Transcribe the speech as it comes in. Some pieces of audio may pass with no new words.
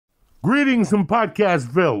Greetings from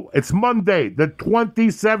Podcastville. It's Monday, the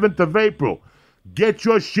 27th of April. Get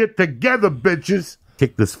your shit together, bitches.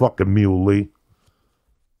 Kick this fucking mule, Lee.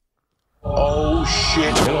 Oh,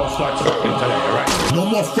 shit. It all starts fucking today, all right? No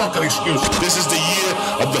more fucking excuses. This is the year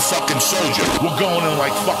of the fucking soldier. We're going in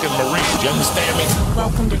like fucking Marines. You understand me?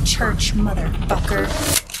 Welcome to church, motherfucker.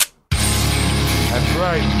 That's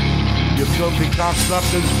right. You filthy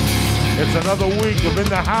cocksuckers. It's another week of In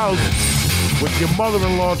the House with your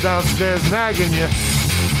mother-in-law downstairs nagging you.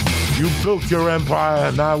 You built your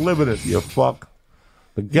empire, now live in it, you fuck.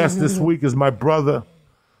 The guest this week is my brother,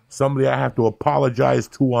 somebody I have to apologize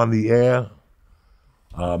to on the air,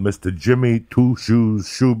 Mr. Jimmy Two Shoes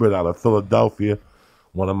Shubert out of Philadelphia,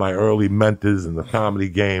 one of my early mentors in the comedy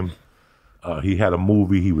game. He had a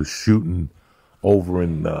movie he was shooting over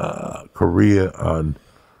in Korea on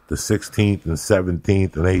the 16th and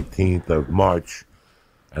 17th and 18th of March,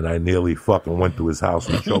 and I nearly fucking went to his house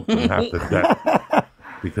and choked him half to death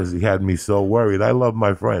because he had me so worried. I love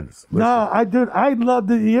my friends. Listen. No, I did. I loved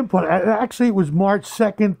the input. Actually, it was March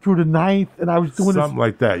 2nd through the 9th, and I was doing something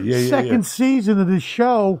like that. Second season of the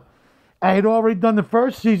show. I had already done the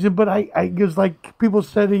first season, but I was like, people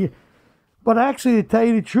said, but actually, to tell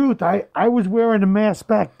you the truth, I was wearing a mask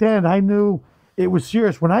back then. I knew it was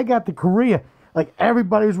serious. When I got to Korea, like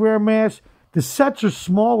everybody was wearing masks. The sets are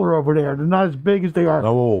smaller over there. They're not as big as they are.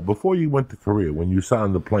 No, before you went to Korea, when you sat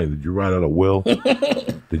on the plane, did you write out a will?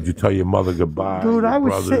 Did you tell your mother goodbye? Dude, I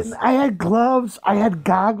was sitting. I had gloves. I had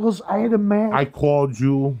goggles. I had a mask. I called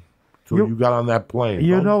you till you got on that plane.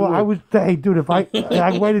 You know, I was. Hey, dude, if I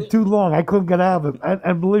waited too long, I couldn't get out of it.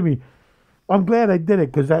 And believe me, I'm glad I did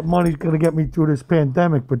it because that money's going to get me through this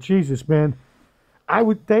pandemic. But Jesus, man, I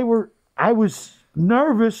was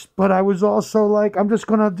nervous, but I was also like, I'm just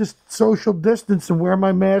gonna social distance and wear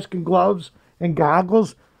my mask and gloves and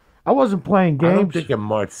goggles. I wasn't playing games. I don't think on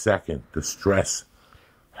March 2nd the stress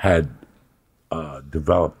had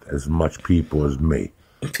developed as much people as me.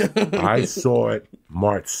 I saw it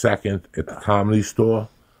March 2nd at the Comedy Store,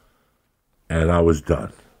 and I was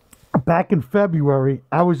done. Back in February,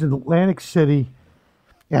 I was in Atlantic City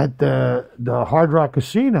at the Hard Rock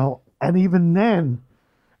Casino, and even then,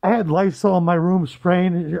 I had Lysol in my room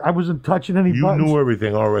spraying. I wasn't touching any buttons. You knew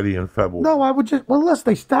everything already in February. No, I would just, unless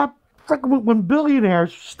they stopped, like when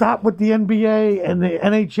billionaires stop with the NBA and the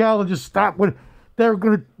NHL and just stop when they're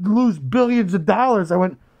going to lose billions of dollars. I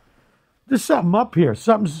went, there's something up here.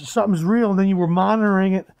 Something's real. And then you were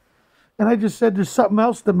monitoring it. And I just said, there's something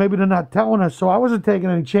else that maybe they're not telling us. So I wasn't taking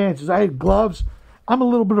any chances. I had gloves. I'm a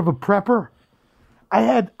little bit of a prepper.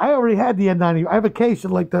 I already had the N95. I have a case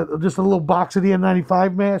of just a little box of the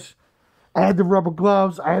N95 masks. I had the rubber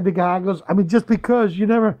gloves. I had the goggles. I mean, just because you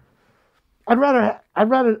never. I'd rather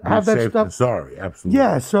have that stuff. Sorry, absolutely.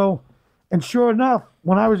 Yeah. So, and sure enough,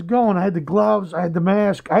 when I was going, I had the gloves. I had the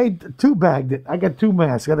mask. I had two-bagged it. I got two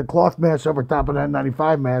masks. I got a cloth mask over top of that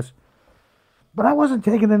N95 mask. But I wasn't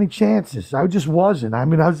taking any chances. I just wasn't. I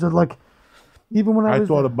mean, I was like, even when I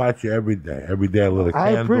thought about you every day. Every day I lit a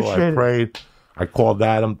candle. I appreciate I prayed. I called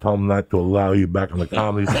Adam, told him not to allow you back in the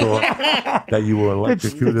Comedy Store, that you were an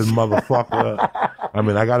electrocuted motherfucker. I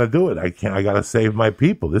mean, I got to do it. I got to save my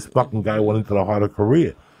people. This fucking guy went into the heart of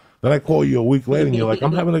Korea. Then I call you a week later, and you're like,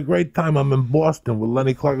 I'm having a great time. I'm in Boston with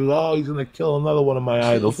Lenny Clark. Oh, he's going to kill another one of my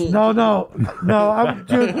idols. No.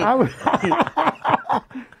 I was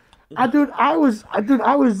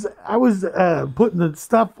putting the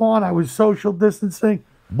stuff on. I was social distancing.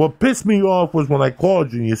 What pissed me off was when I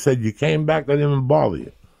called you and you said you came back, they didn't even bother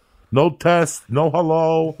you. No test, no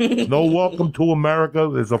hello, no welcome to America.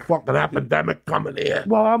 There's a fucking epidemic coming here.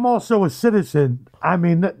 Well, I'm also a citizen. I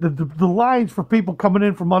mean, the lines for people coming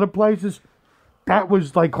in from other places, that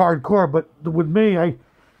was like hardcore. But with me,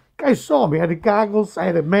 guys saw me. I had the goggles, I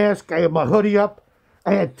had a mask, I had my hoodie up,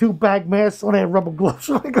 I had two bag masks on, I had rubber gloves.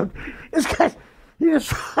 So I go, this guy,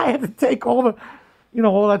 I had to take all that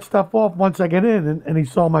stuff off once I get in, and he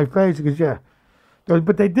saw my face. He goes, yeah.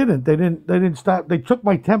 But they didn't stop. They took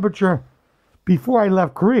my temperature before I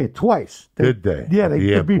left Korea twice. Did they? Yeah. At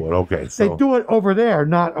the airport. Okay. So. They do it over there.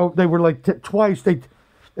 They were like twice.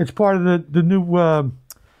 It's part of the new...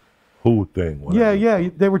 WHO thing. Whatever. Yeah.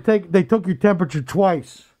 They took your temperature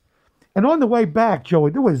twice. And on the way back,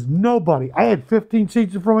 Joey, there was nobody. I had 15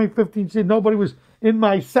 seats in front of me, 15 seats. Nobody was in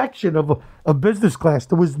my section of business class.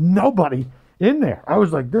 There was nobody in there. I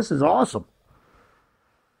was like, this is awesome.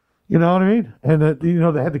 You know what I mean? And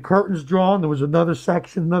they had the curtains drawn. There was another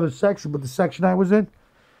section, but the section I was in,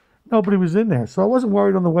 nobody was in there. So I wasn't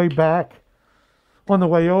worried on the way back. On the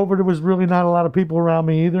way over, there was really not a lot of people around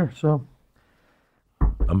me either. So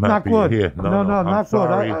I'm happy you're here. No, not I'm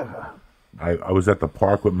sorry. good. I was at the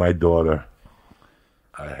park with my daughter.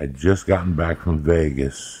 I had just gotten back from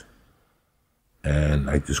Vegas, and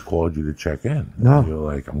I just called you to check in. No. And you're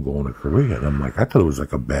like, I'm going to Korea. And I'm like, I thought it was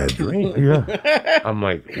like a bad dream. Yeah. I'm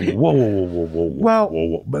like,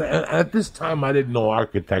 whoa. But at this time, I didn't know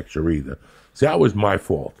architecture either. See, that was my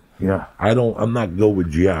fault. Yeah. I'm not good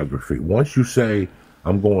with geography. Once you say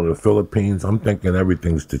I'm going to the Philippines, I'm thinking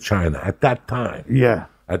everything's to China. At that time. Yeah.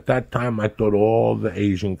 At that time, I thought all the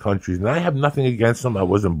Asian countries, and I have nothing against them. I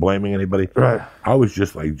wasn't blaming anybody. Right. I was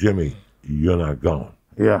just like, Jimmy, you're not going.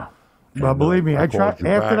 Yeah. Well, believe me, I tried.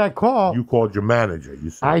 After that call, you called your manager.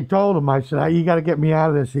 You said, I told him, I said, you got to get me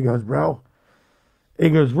out of this. He goes, bro. He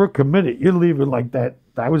goes, we're committed. You're leaving like that.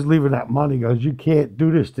 I was leaving that money. He goes, you can't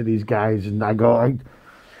do this to these guys. And I go,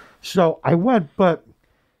 so I went, but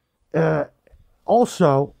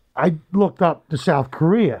also I looked up to South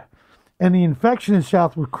Korea. And the infection in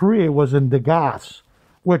South Korea was in Diaz,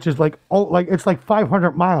 which is it's like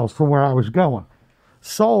 500 miles from where I was going.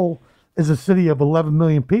 Seoul is a city of 11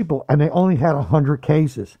 million people, and they only had 100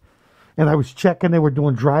 cases. And I was checking; they were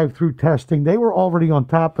doing drive-through testing. They were already on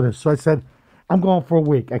top of this. So I said, "I'm going for a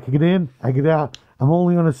week. I can get in, I get out. I'm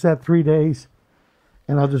only on a set 3 days,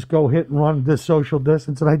 and I'll just go hit and run this social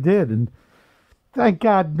distance." And I did, and thank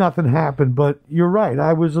God nothing happened. But you're right;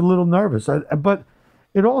 I was a little nervous. But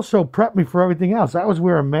it also prepped me for everything else. I was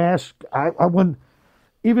wearing a mask. I wouldn't,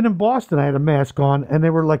 even in Boston, I had a mask on, and they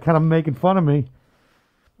were like kind of making fun of me.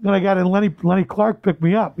 Then I got in, Lenny Clark picked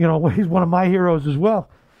me up. You know, he's one of my heroes as well.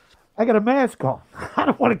 I got a mask on. I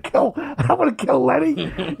don't want to kill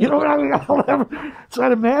Lenny. You know what I mean? So I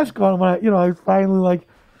had a mask on when I was finally like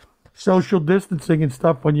social distancing and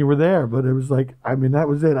stuff when you were there. But it was like, I mean, that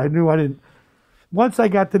was it. I knew I didn't. Once I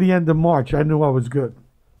got to the end of March, I knew I was good.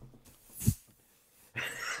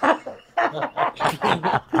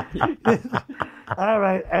 All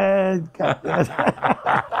right, and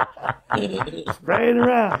spray it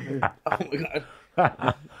around. Oh my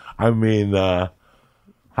God. I mean,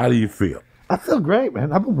 how do you feel? I feel great,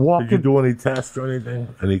 man. I've been walking. Did you do any tests or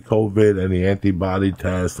anything? Any COVID? Any antibody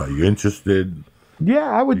tests? Are you interested? Yeah,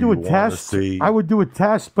 I would do a test. I would do a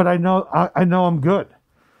test, but I know I'm good.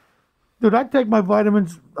 Dude, I take my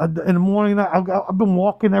vitamins in the morning. I've been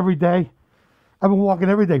walking every day.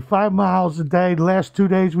 5 miles a day. The last 2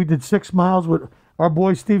 days we did 6 miles with our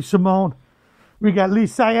boy Steve Simone. We got Lee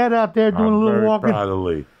Syatt out there doing a little walking. I'm very proud of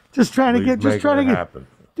Lee. Just trying to get happen.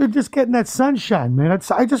 Dude, just getting that sunshine, man.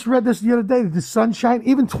 I just read this the other day. The sunshine,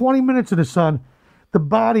 even 20 minutes in the sun, the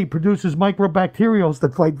body produces microbacterials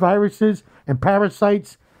that fight viruses and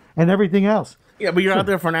parasites and everything else. Yeah, but you're out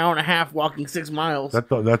there for an hour and a half walking 6 miles.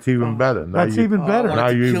 That's even better. Now even better. Now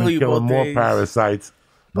you're even killing more parasites.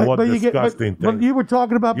 More disgusting things. But you were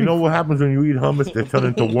talking about... You know what happens when you eat hummus? They turn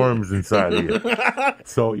into worms inside of you.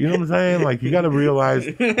 So, you know what I'm saying? Like, you got to realize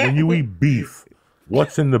when you eat beef,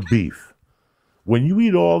 what's in the beef? When you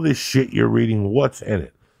eat all this shit you're eating, what's in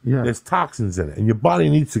it? Yeah. There's toxins in it, and your body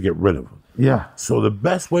needs to get rid of them. Yeah. So the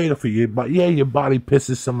best way for your body... Yeah, your body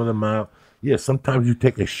pisses some of them out. Yeah, sometimes you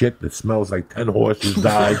take a shit that smells like 10 horses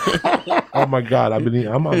died. Oh my God, I'm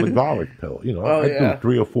on the garlic pill. You know, I do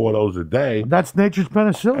 3 or 4 of those a day. That's nature's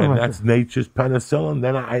penicillin. And that's nature's penicillin.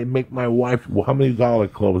 Then I make my wife, well, how many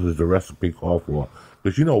garlic cloves does the recipe call for?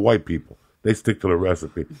 Because you know white people, they stick to the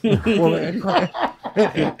recipe. Well,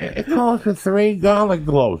 it calls for 3 garlic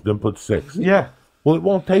cloves, then put 6. Yeah. Well, it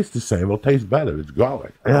won't taste the same. It'll taste better. It's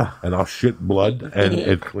garlic. Yeah. And I'll shit blood, and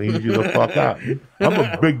it cleans you the fuck out. I'm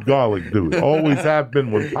a big garlic dude. Always have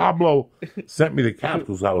been. When Pablo sent me the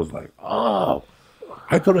capsules, I was like, oh.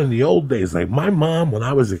 I thought in the old days, like my mom, when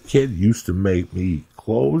I was a kid, used to make me eat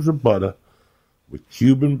cloves of butter with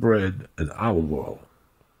Cuban bread and olive oil.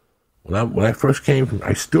 When I first came from,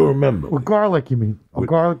 I still remember. With garlic, you mean?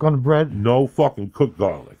 Garlic on the bread? No fucking cooked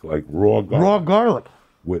garlic, like raw garlic. Raw garlic.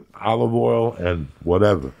 With olive oil and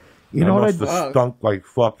whatever. You know what I must have stunk like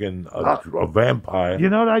fucking a vampire.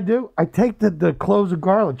 You know what I do? I take the cloves of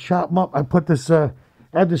garlic, chop them up. I put this, I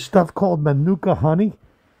have this stuff called Manuka honey.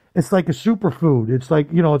 It's like a superfood. It's like,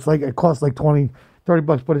 it costs like $20,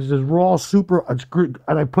 $30, but it's this raw super,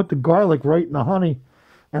 and I put the garlic right in the honey,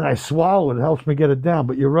 and I swallow it. It helps me get it down.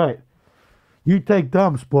 But you're right. You take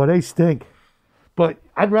dumps, boy, they stink. But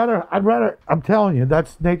I'd rather, I'm telling you,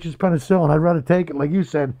 that's nature's penicillin. I'd rather take it, like you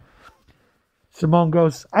said. Simone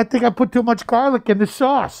goes, I think I put too much garlic in the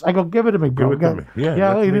sauce. I go, give it to me, bro. Give it to me.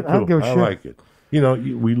 Yeah, I'll eat it. I don't give a shit. I like it. You know,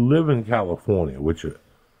 we live in California, which,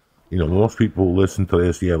 most people who listen to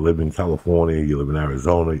this, live in California, you live in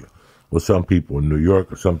Arizona, or some people in New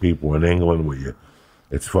York, or some people in England, where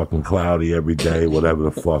it's fucking cloudy every day, whatever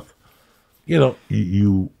the fuck.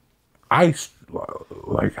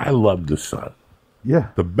 like, I love the sun. Yeah.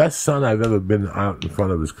 The best sun I've ever been out in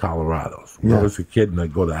front of is Colorado's. When I was a kid and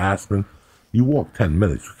I'd go to Aspen, you walk 10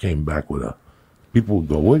 minutes, you came back with people would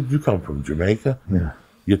go, where did you come from, Jamaica? Yeah.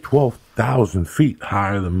 You're 12,000 feet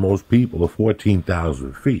higher than most people, or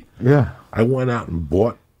 14,000 feet. Yeah. I went out and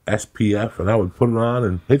bought SPF, and I would put it on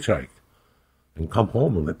and hitchhike and come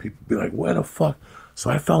home and let people be like, where the fuck? So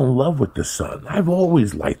I fell in love with the sun. I've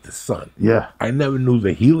always liked the sun. Yeah. I never knew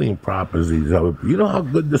the healing properties of it. You know how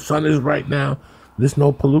good the sun is right now? There's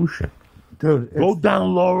no pollution. Dude. Go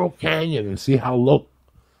down Laurel Canyon and see how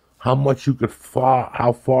much you could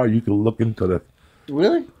how far you could look into the...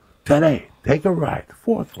 Really? Today, take a ride,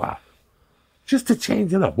 4 o'clock. Just to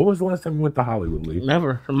change it up. When was the last time you went to Hollywood, Lee?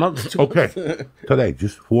 Never. A month or two. Okay. Today,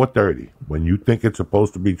 just 4:30. When you think it's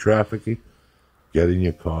supposed to be trafficy, get in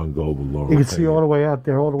your car and go over Laurel You can Canyon. see all the way out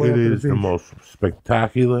there, all the way out to the beach. It is the most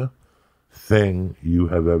spectacular thing you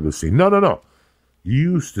have ever seen. No. You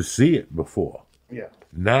used to see it before. Yeah.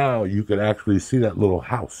 Now you can actually see that little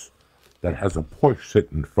house that has a porch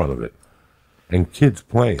sitting in front of it and kids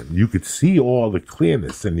playing. You could see all the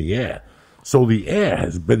clearness in the air. So the air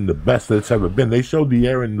has been the best that it's ever been. They showed the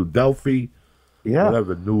air in New Delphi. Yeah.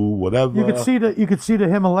 Whatever. You could see the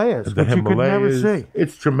Himalayas, which you could never see.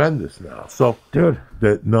 It's tremendous now. So, dude,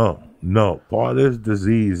 no. Part of this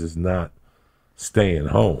disease is not staying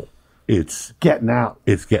home. It's getting out.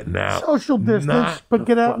 It's getting out. Social distance, but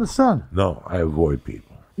get out in the sun. No, I avoid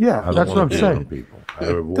people. Yeah, that's what I'm saying. People. I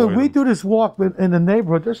avoid Dude, we them. do this walk in the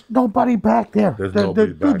neighborhood. There's nobody back there.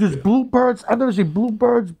 Nobody back there's there. bluebirds. I've never seen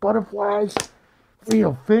bluebirds, butterflies,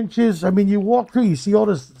 finches. I mean, you walk through, you see all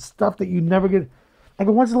this stuff that you never get. I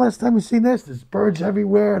go, when's the last time you seen this? There's birds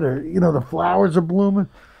everywhere. The flowers are blooming.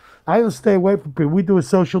 I just stay away from people. We do a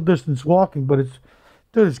social distance walking, but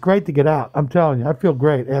it's great to get out. I'm telling you, I feel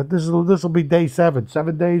great. This will be day 7.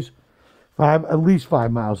 7 days, at least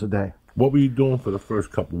 5 miles a day. What were you doing for the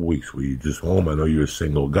first couple of weeks? Were you just home? I know you're a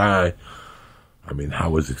single guy. I mean, how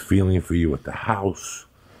was it feeling for you at the house?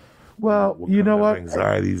 Well, what kind of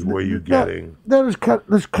anxieties were you getting? There's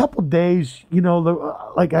a couple days, I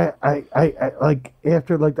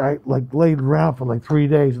laid around for like 3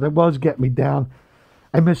 days. That was getting me down.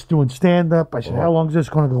 I missed doing stand up. I said, how long is this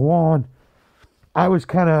going to go on? I was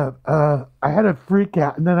kind of, I had a freak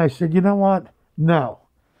out, and then I said, you know what? No.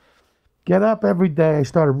 Get up every day. I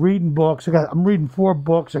started reading books. I'm reading 4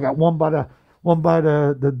 books. I got one by the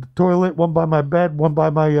toilet, one by my bed, one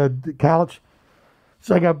by my couch.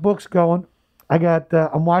 So I got books going.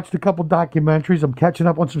 I'm watching a couple documentaries. I'm catching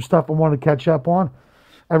up on some stuff I want to catch up on.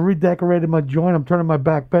 I redecorated my joint. I'm turning my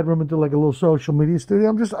back bedroom into like a little social media studio.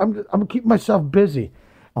 I'm keeping myself busy.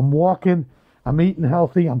 I'm walking. I'm eating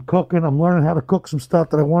healthy. I'm cooking. I'm learning how to cook some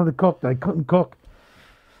stuff that I wanted to cook that I couldn't cook.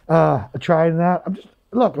 I tried it out.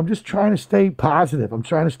 I'm just trying to stay positive. I'm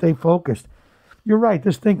trying to stay focused. You're right.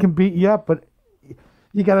 This thing can beat you up, but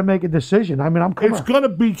you got to make a decision. I mean, It's going to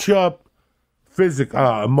beat you up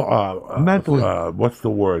mentally. What's the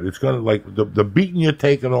word? It's going to, like, the beating you're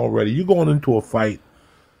taking already. You're going into a fight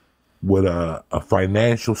with a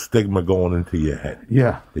financial stigma going into your head.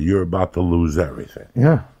 Yeah. That you're about to lose everything.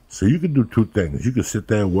 Yeah. So you can do 2 things. You can sit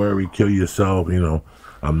there and worry, kill yourself.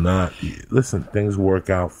 Listen, things work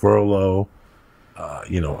out. Furlough,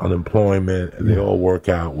 unemployment, they all work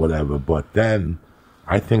out, whatever. But then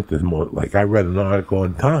I think there's more, like I read an article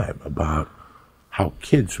in Time about how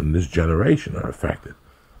kids from this generation are affected.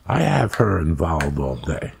 I have her involved all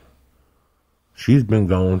day. She's been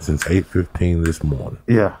going since 8:15 this morning.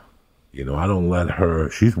 Yeah. I don't let her,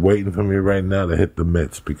 she's waiting for me right now to hit the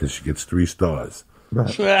mitts because she gets 3 stars. Right.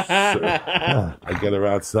 So, I get her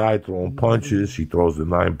outside throwing punches. She throws the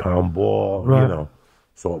 9-pound ball, Right.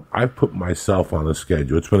 So I put myself on a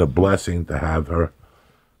schedule. It's been a blessing to have her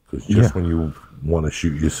because just when you want to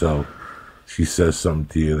shoot yourself, she says something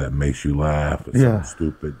to you that makes you laugh or something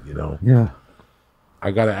stupid, Yeah.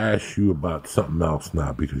 I got to ask you about something else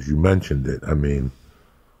now because you mentioned it. I mean,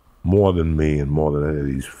 more than me and more than any of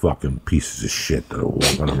these fucking pieces of shit that are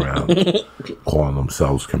walking around calling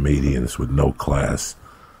themselves comedians with no class.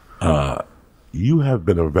 You have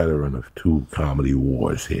been a veteran of 2 comedy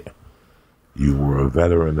wars here. You were a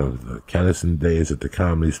veteran of the Kennison days at the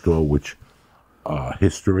Comedy Store, which are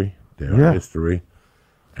history. They're history.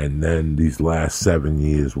 And then these last 7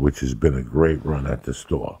 years, which has been a great run at the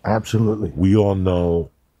store. Absolutely. We all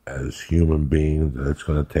know as human beings that it's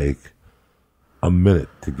going to take a minute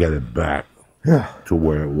to get it back to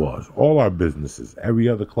where it was. All our businesses, every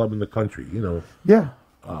other club in the country, Yeah.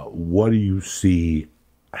 What do you see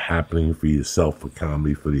happening for yourself for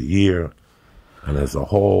comedy for the year and as a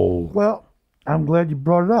whole? Well, I'm glad you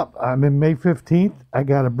brought it up. I'm in May 15th. I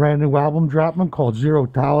got a brand new album dropping called Zero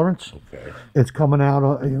Tolerance. Okay. It's coming out,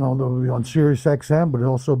 it'll be on Sirius XM, but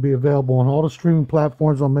it'll also be available on all the streaming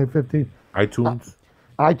platforms on May 15th. iTunes?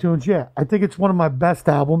 iTunes, yeah. I think it's one of my best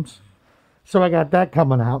albums. So I got that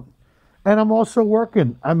coming out. And I'm also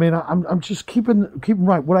working. I mean, I'm just keeping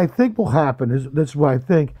right. What I think will happen is, this is what I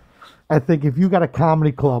think. I think if you got a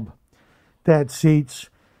comedy club that seats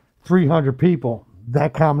 300 people,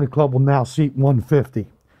 that comedy club will now seat 150.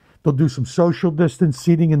 They'll do some social distance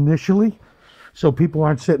seating initially, so people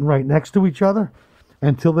aren't sitting right next to each other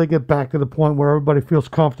until they get back to the point where everybody feels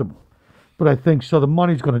comfortable. But I think so the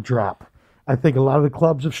money's going to drop. I think a lot of the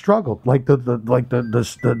clubs have struggled, like the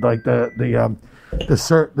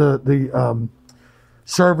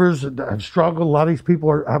servers have struggled. A lot of these people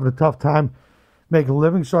are having a tough time making a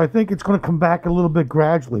living. So I think it's going to come back a little bit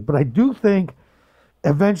gradually. But I do think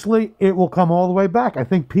eventually it will come all the way back. I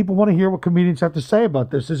think people want to hear what comedians have to say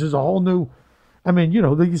about this. This is a whole new,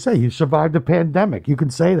 you say you survived a pandemic. You can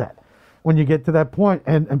say that when you get to that point,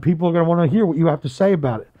 and people are going to want to hear what you have to say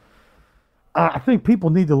about it. I think people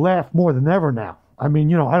need to laugh more than ever now.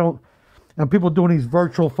 And people doing these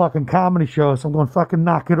virtual fucking comedy shows. I'm going, fucking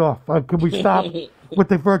knock it off. Could we stop with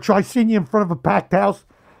the virtual? I seen you in front of a packed house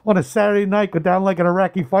on a Saturday night, go down like an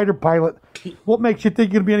Iraqi fighter pilot. What makes you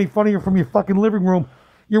think you're going to be any funnier from your fucking living room?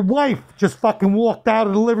 Your wife just fucking walked out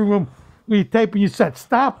of the living room when you're taping your set.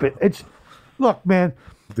 Stop it. Look, man.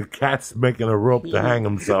 The cat's making a rope to hang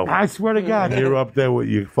himself. I swear to God. And you're up there with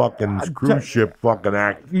your fucking cruise ship fucking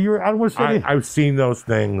act. I don't want to say I've seen those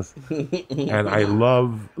things, and I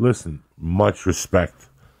much respect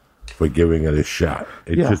for giving it a shot.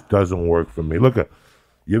 It just doesn't work for me. Look,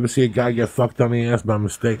 you ever see a guy get fucked on the ass by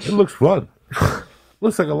mistake? It looks fun.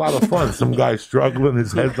 Looks like a lot of fun. Some guy struggling,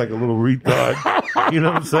 his head's like a little retard. You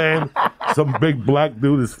know what I'm saying? Some big black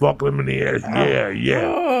dude is fucking him in the ass.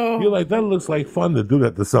 Yeah. You're like, that looks like fun to do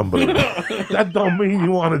that to somebody. That don't mean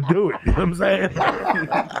you want to do it. You know what I'm saying?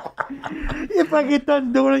 If I get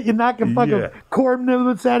done doing it, you're knocking fucking corn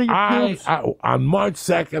niblets out of your pubes. On March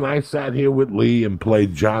 2nd, I sat here with Lee and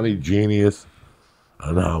played Johnny Genius.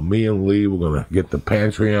 And now me and Lee were going to get the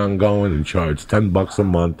Patreon going and charge $10 a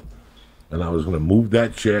month. And I was going to move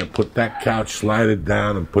that chair, put that couch, slide it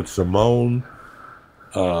down, and put Simone,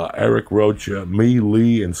 Eric Rocha, me,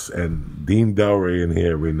 Lee, and Dean Delray in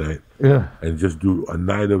here every night. Yeah. And just do a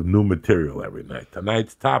night of new material every night.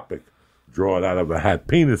 Tonight's topic, draw it out of a hat.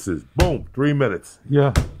 Penises. Boom. 3 minutes.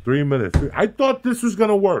 Yeah. 3 minutes. I thought this was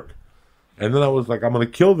going to work. And then I was like, I'm going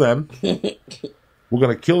to kill them. We're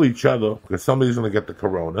going to kill each other because somebody's going to get the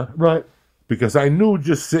corona. Right. Because I knew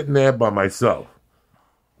just sitting there by myself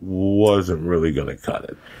wasn't really going to cut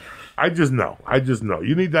it. I just know.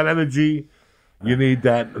 You need that energy. You need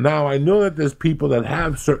that. Now, I know that there's people that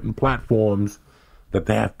have certain platforms that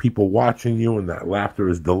they have people watching you and that laughter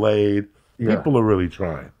is delayed. Yeah. People are really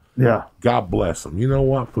trying. Yeah. God bless them. You know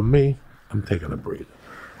what? For me, I'm taking a breather.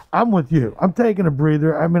 I'm with you. I'm taking a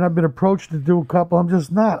breather. I've been approached to do a couple. I'm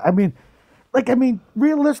just not.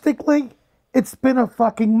 Realistically, it's been a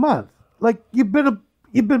fucking month. Like, you've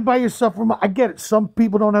been by yourself for a month. I get it. Some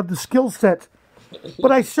people don't have the skill sets.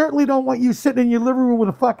 But I certainly don't want you sitting in your living room with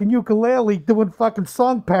a fucking ukulele doing fucking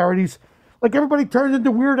song parodies. Like, everybody turns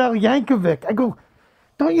into Weird Al Yankovic. I go,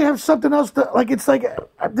 don't you have something else to...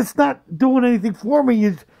 it's not doing anything for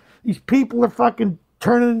me. These people are fucking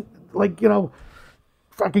turning,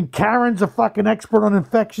 fucking Karen's a fucking expert on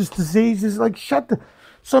infectious diseases. Like,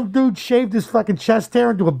 some dude shaved his fucking chest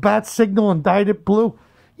hair into a bat signal and dyed it blue.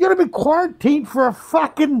 You'd have been quarantined for a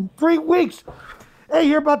fucking 3 weeks. Hey,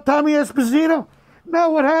 hear about Tommy Esposito?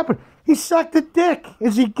 No, what happened? He sucked a dick.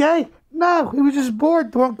 Is he gay? No, he was just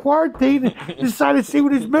bored during quarantine and decided to see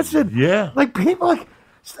what he's missing. Yeah. People,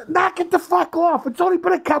 knock it the fuck off. It's only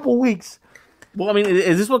been a couple weeks. Well,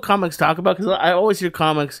 is this what comics talk about? Because I always hear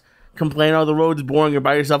comics complain, the road's boring, you're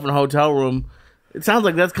by yourself in a hotel room. It sounds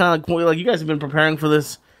like that's kind of like you guys have been preparing for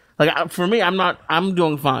this. For me, I'm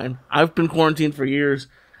doing fine. I've been quarantined for years.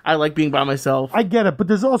 I like being by myself. I get it, but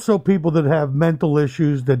there's also people that have mental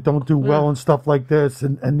issues that don't do well and stuff like this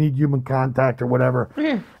and need human contact or whatever.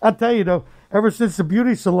 Yeah. I'll tell you, though, ever since the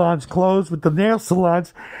beauty salons closed with the nail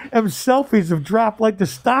salons, and selfies have dropped like the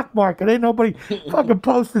stock market. Ain't nobody fucking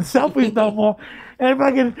posting selfies no more.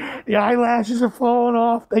 And the eyelashes are falling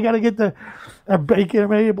off. They got to get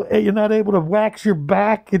you're not able to wax your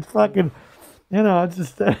back. It's fucking, it's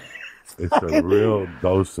just... It's a real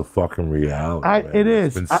dose of fucking reality. It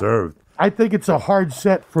is. It's been served. I think it's a hard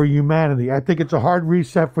set for humanity. I think it's a hard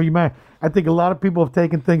reset for humanity. I think a lot of people have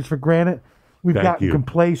taken things for granted. We've Thank gotten you.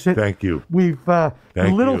 complacent. Thank you. We've the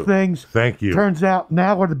little you. things. Thank you. Turns out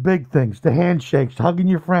now are the big things: the handshakes, hugging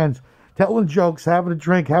your friends, telling jokes, having a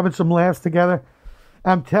drink, having some laughs together.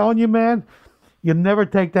 I'm telling you, man, you never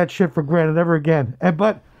take that shit for granted ever again.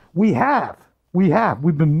 But we have.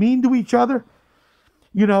 We've been mean to each other.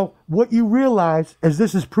 You know what you realize, as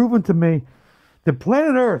this is proven to me, the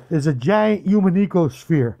planet Earth is a giant human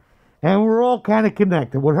ecosphere, and we're all kind of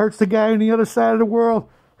connected. What hurts the guy on the other side of the world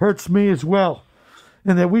hurts me as well.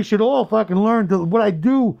 And that we should all fucking learn to, what I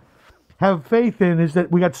do have faith in is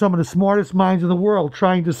that we got some of the smartest minds in the world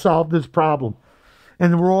trying to solve this problem.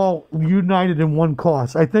 And we're all united in one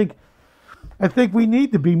cause. I think we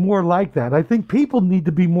need to be more like that. I think people need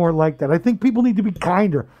to be more like that. I think people need to be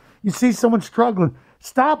kinder. You see someone struggling,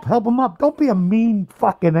 stop, help them up. Don't be a mean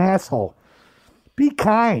fucking asshole. Be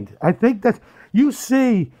kind. I think that you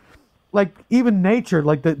see, like, even nature,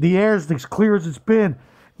 like the air is as clear as it's been.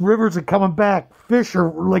 Rivers are coming back. Fish are,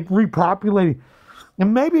 like, repopulating.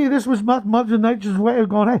 And maybe this was Mother Nature's way of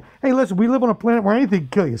going, hey, listen, we live on a planet where anything can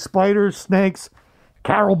kill you. Spiders, snakes,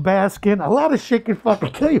 Carol Baskin. A lot of shit can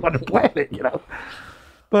fucking kill you on the planet, you know.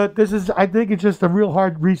 But I think it's just a real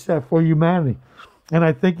hard reset for humanity. And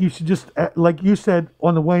I think you should just, like you said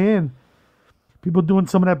on the way in, people doing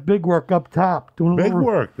some of that big work up top. Doing Big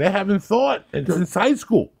work. They haven't thought since high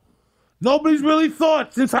school. Nobody's really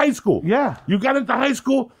thought since high school. Yeah. You got into high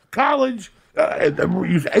school, college,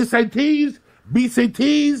 use SATs,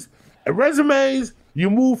 BCTs, resumes.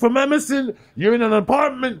 You move from Emerson. You're in an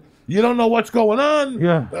apartment. You don't know what's going on.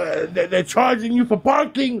 Yeah. They're charging you for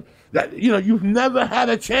parking. You've never had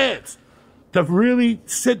a chance to really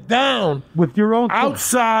sit down with your own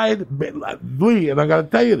outside. Lee, and I got to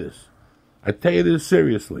tell you this. I tell you this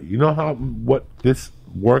seriously. You know what this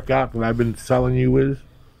workout that I've been telling you is?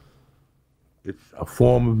 It's a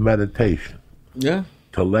form of meditation. Yeah.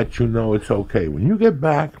 To let you know it's okay. When you get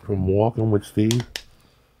back from walking with Steve,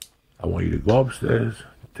 I want you to go upstairs,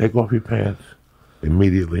 take off your pants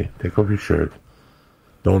immediately, take off your shirt.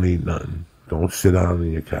 Don't eat nothing. Don't sit down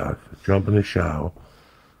on your couch. Jump in the shower.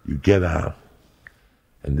 You get out.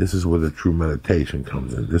 And this is where the true meditation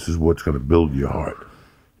comes in. This is what's going to build your heart,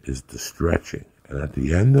 is the stretching. And at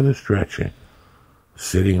the end of the stretching,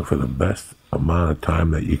 sitting for the best amount of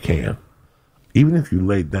time that you can. Even if you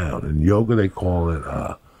lay down. In yoga, they call it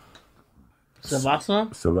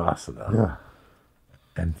Savasana? Savasana. Yeah.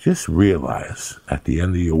 And just realize at the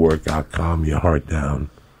end of your workout, calm your heart down.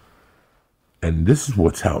 And this is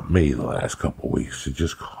what's helped me the last couple of weeks. To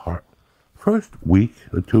just first week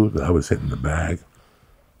or two that I was hitting the bag,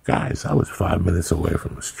 guys, I was 5 minutes away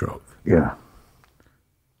from a stroke. Yeah.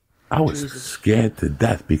 I was scared to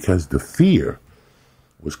death because the fear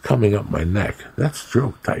was coming up my neck. That's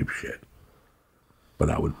stroke type shit. But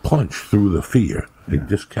I would punch through the fear. It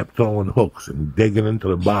just kept throwing hooks and digging into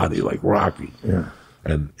the body like Rocky. Yeah.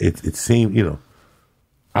 And it seemed,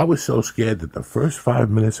 I was so scared that the first 5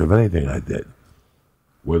 minutes of anything I did,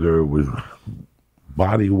 whether it was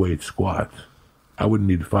body weight squats, I would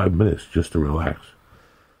need 5 minutes just to relax.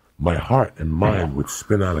 My heart and mind would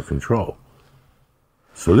spin out of control.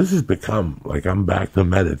 So this has become like I'm back to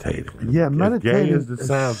meditating. Yeah, meditating as it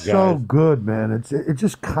sounds, so guys. good, man. It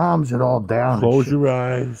just calms it all down. Close your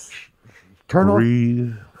eyes,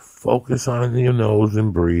 breathe, focus on your nose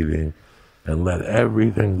and breathing, and let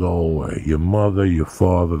everything go away. Your mother, your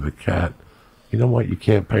father, the cat. You know what? You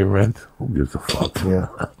can't pay rent? Who gives a fuck? Yeah.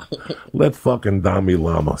 Let fucking Dami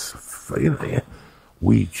Lamas.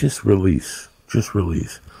 We just release. Just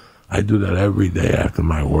release. I do that every day after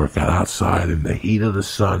my workout, outside in the heat of the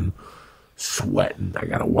sun, sweating. I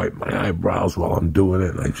gotta wipe my eyebrows while I'm doing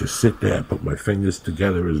it, and I just sit there, put my fingers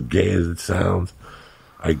together, as gay as it sounds.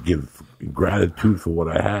 I give gratitude for what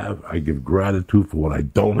I have. I give gratitude for what I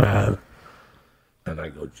don't have. And I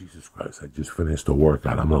go, Jesus Christ, I just finished a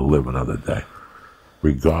workout. I'm gonna live another day.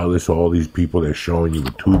 Regardless of all these people they're showing you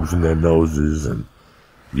with tubes in their noses, and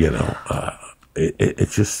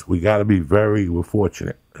it's just, we gotta be we're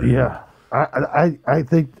fortunate. Yeah, I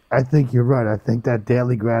think you're right. I think that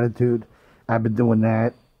daily gratitude, I've been doing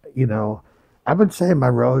that. I've been saying my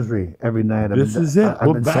rosary every night. This is it.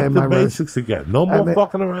 We're back to basics again. No more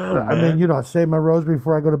fucking around, man. I say my rosary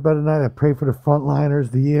before I go to bed at night. I pray for the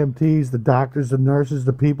frontliners, the EMTs, the doctors, the nurses,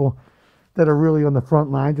 the people that are really on the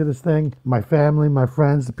front lines of this thing. My family, my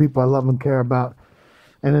friends, the people I love and care about.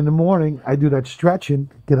 And in the morning, I do that stretching,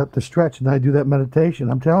 get up to stretch, and I do that meditation.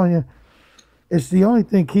 I'm telling you, it's the only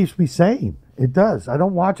thing keeps me sane. It does. I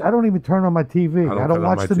don't even turn on my TV. I don't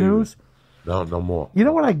watch the news. No more. You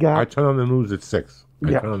know what I got? I turn on the news at 6.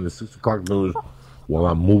 I turn on the 6 o'clock news while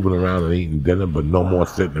I'm moving around and eating dinner, but no more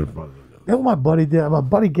sitting in front of the news. You know what my buddy did? My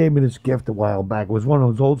buddy gave me this gift a while back. It was one of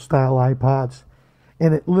those old style iPods.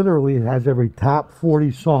 And it literally has every top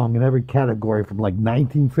 40 song in every category from like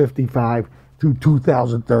 1955 to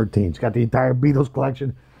 2013. It's got the entire Beatles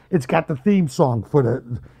collection. It's got the theme song for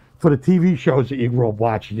the TV shows that you grew up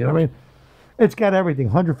watching. You know what I mean? It's got everything,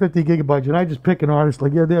 150 gigabytes. And I just pick an artist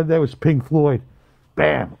like, there was Pink Floyd.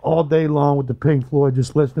 Bam, all day long with the Pink Floyd,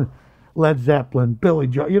 just listening. Led Zeppelin, Billy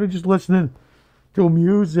Joel, just listening to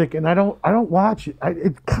music, and I don't watch it.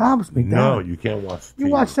 It calms me down. No, you can't watch TV. You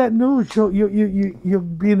watch that news show, you'll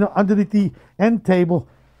be underneath the end table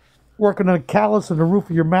working on a callus on the roof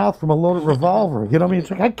of your mouth from a loaded revolver. You know what I mean?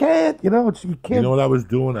 It's like, I can't, you can't. You know what I was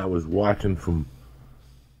doing? I was watching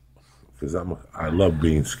because I love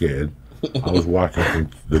being scared. I was watching from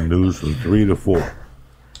the news from 3 to 4.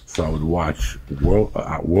 So I would watch world,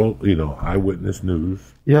 eyewitness news,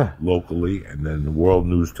 locally, and then the World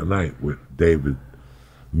News Tonight with David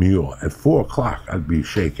Muir. At 4 o'clock, I'd be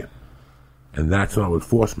shaking, and that's when I would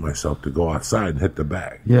force myself to go outside and hit the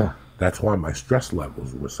bag. Yeah, that's why my stress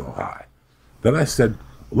levels were so high. Then I said,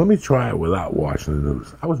 "Let me try it without watching the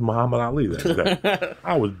news." I was Muhammad Ali that day.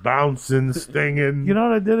 I was bouncing, stinging. You know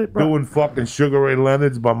what I did it, bro? Doing fucking Sugar Ray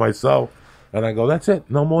Leonard's by myself. And I go, that's it.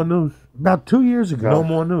 No more news. About 2 years ago. No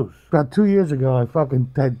more news. About 2 years ago, I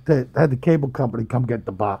fucking had the cable company come get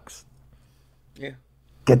the box. Yeah.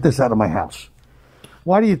 Get this out of my house.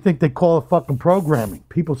 Why do you think they call it fucking programming?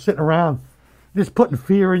 People sitting around just putting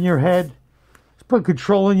fear in your head. Just putting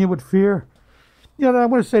controlling you with fear. I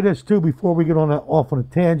want to say this, too, before we get off on a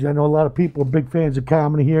tangent. I know a lot of people are big fans of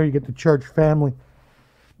comedy here. You get the church family.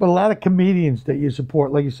 But a lot of comedians that you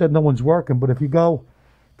support, like you said, no one's working. But if you go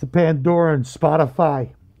to Pandora and Spotify,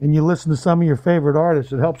 and you listen to some of your favorite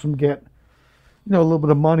artists, it helps them get, a little bit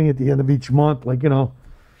of money at the end of each month. Like,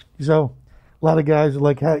 so a lot of guys are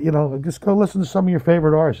like, hey, just go listen to some of your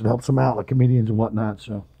favorite artists. It helps them out, like comedians and whatnot.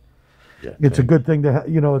 So it's a good thing to,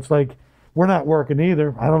 it's like, we're not working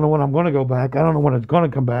either. I don't know when I'm going to go back. I don't know when it's going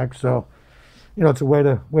to come back. So, it's a way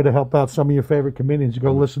to help out some of your favorite comedians. You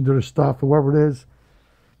go listen to their stuff, whoever it is.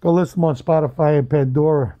 Go listen on Spotify and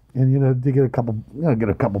Pandora. And they get a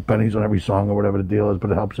couple pennies on every song or whatever the deal is,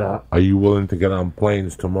 but it helps out. Are you willing to get on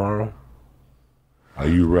planes tomorrow? Are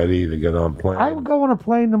you ready to get on planes? I would go on a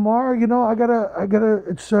plane tomorrow. I gotta.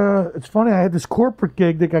 It's funny. I had this corporate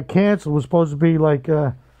gig that got canceled. It was supposed to be like,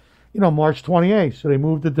 March 28th. So they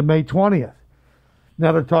moved it to May 20th.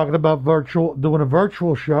 Now they're talking about doing a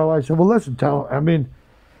virtual show. I said, well, listen, I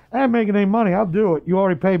ain't making any money. I'll do it. You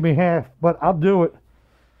already paid me half, but I'll do it.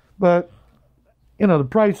 But the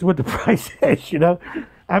price is what the price is,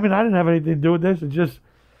 I didn't have anything to do with this. It's just,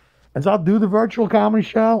 as I'll do the virtual comedy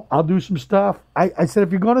show, I'll do some stuff. I said,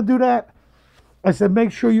 if you're going to do that, I said,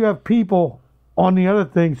 make sure you have people on the other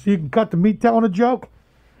thing so you can cut to me telling a joke,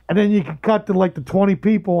 and then you can cut to like the 20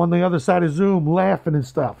 people on the other side of Zoom laughing and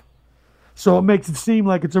stuff. So it makes it seem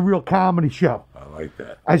like it's a real comedy show. I like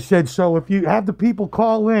that. I said, so if you have the people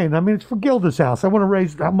call in, it's for Gilda's house. I want to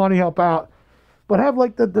raise money, help out. But have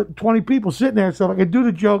like the 20 people sitting there, so if I can do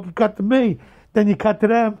the joke, you cut to me, then you cut to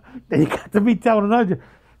them, then you cut to me telling another joke.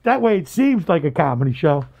 That way it seems like a comedy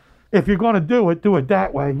show. If you're going to do it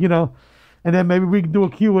that way, And then maybe we can do a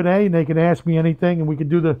Q&A and they can ask me anything and we can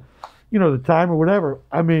do the, the time or whatever.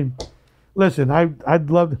 Listen, I'd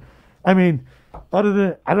love to, other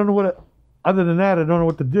than that, I don't know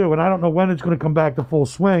what to do. And I don't know when it's going to come back to full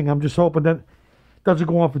swing. I'm just hoping that doesn't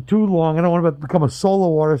go on for too long. I don't want to become a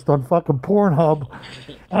solo artist on fucking Pornhub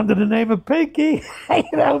under the name of Pinky.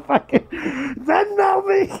 Fucking Venmo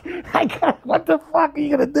me. What the fuck are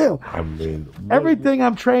you going to do? Everything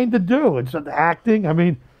I'm trained to do. It's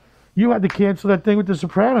acting. You had to cancel that thing with The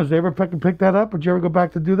Sopranos. Did you ever pick that up? Or did you ever go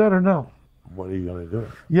back to do that or no? What are you going to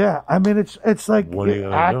do? Yeah, it's like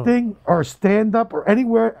acting or stand-up or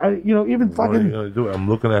anywhere, even fucking... What are you going to do? I'm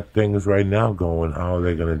looking at things right now going, how are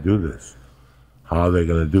they going to do this? How are they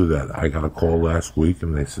going to do that? I got a call last week,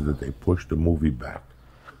 and they said that they pushed the movie back.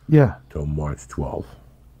 Yeah. Till March 12th.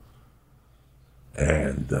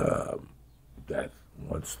 And that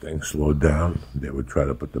once things slowed down, they would try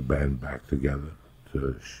to put the band back together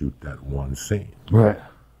to shoot that one scene. Right.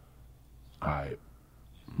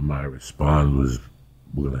 My response was,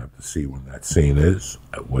 we're going to have to see when that scene is,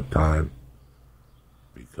 at what time,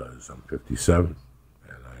 because I'm 57,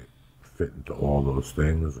 and I fit into all those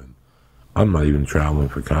things, and I'm not even traveling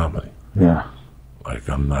for comedy. Yeah. Like,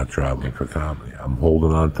 I'm not traveling for comedy. I'm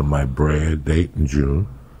holding on to my Brea date in June.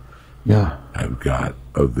 Yeah. I've got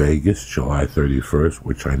a Vegas, July 31st,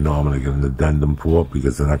 which I know I'm going to get an addendum for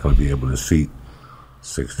because they're not going to be able to seat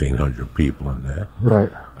 1,600 people in there. Right.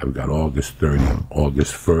 I've got August 30th,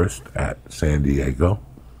 August 1st at San Diego.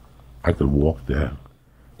 I could walk there.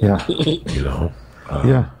 Yeah. You know.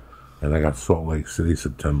 Yeah. And I got Salt Lake City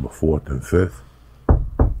September 4th and 5th.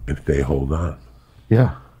 If they hold on.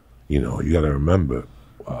 Yeah. You know, you got to remember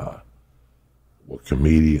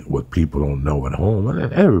what people don't know at home,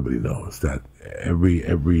 and everybody knows that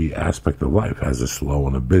every aspect of life has a slow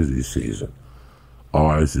and a busy season.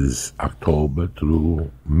 Ours is October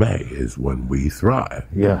through May is when we thrive.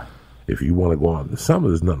 Yeah. If you want to go out in the summer,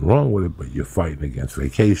 there's nothing wrong with it, but you're fighting against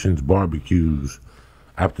vacations, barbecues,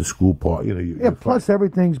 after school party. You know, Yeah, plus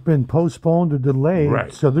everything's been postponed or delayed.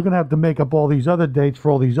 Right. So they're going to have to make up all these other dates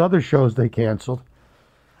for all these other shows they canceled.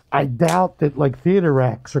 I doubt that, like, theater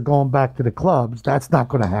acts are going back to the clubs. That's not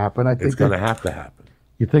going to happen. I think it's going to have to happen.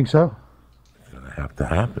 You think so? It's going to have to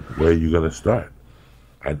happen. Where are you going to start?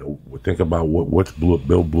 Think about what's Bill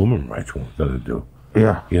Blumenreich going to do.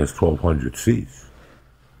 Yeah. He has 1,200 seats.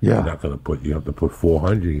 Yeah. You're not going to put. You have to put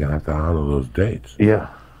 400. You're going to have to honor those dates. Yeah.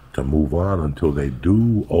 To move on until they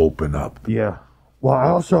do open up. Yeah. Well, I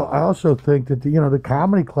also think that the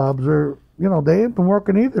comedy clubs are, they ain't been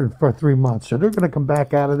working either for 3 months, so they're going to come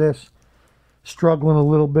back out of this struggling a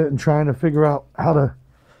little bit and trying to figure out how to,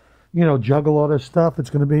 juggle all this stuff. It's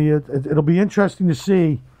going to be it'll be interesting to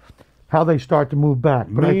see how they start to move back.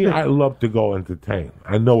 But I love to go entertain.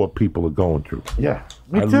 I know what people are going through. Yeah,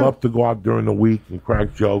 I love to go out during the week and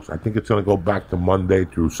crack jokes. I think it's going to go back to Monday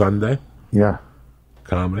through Sunday. Yeah.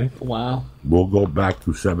 Comedy. Wow. We'll go back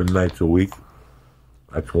to 7 nights a week.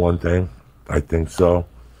 That's one thing. I think so.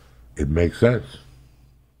 It makes sense.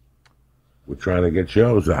 We're trying to get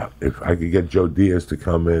shows out. If I could get Joe Diaz to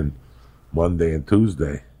come in Monday and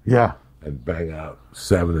Tuesday. Yeah. And bang out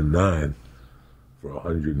 7 and 9 for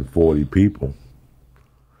 140 people,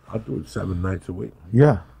 I'll do it 7 nights a week.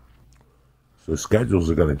 Yeah. So schedules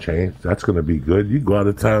are going to change. That's going to be good. You go out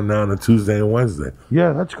of town now on a Tuesday and Wednesday.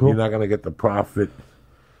 Yeah, that's cool. You're not going to get the profit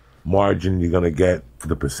margin. You're going to get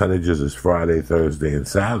the percentages is Friday, Thursday, and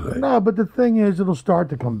Saturday. No, but the thing is, it'll start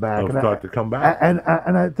to come back. It'll start to come back. And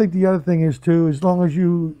I think the other thing is, too, as long as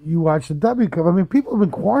you watch the W Cup, I mean, people have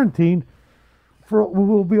been quarantined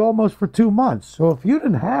will be almost for 2 months. So if you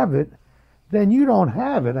didn't have it, then you don't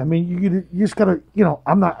have it. I mean, you just got to, no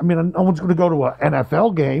one's going to go to an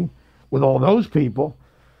NFL game with all those people.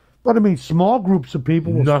 But, I mean, small groups of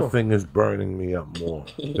people. Nothing is burning me up more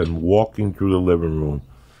than walking through the living room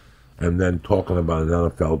and then talking about an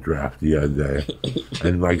NFL draft the other day.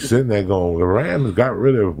 And, like, sitting there going, the Rams got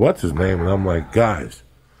rid of what's his name? And I'm like, guys,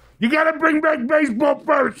 you got to bring back baseball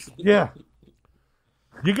first. Yeah.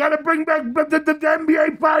 You got to bring back the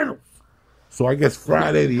NBA Finals. So I guess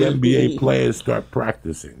Friday the NBA players start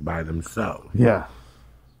practicing by themselves. Yeah.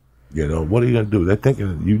 What are you going to do? They're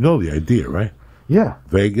thinking, the idea, right? Yeah.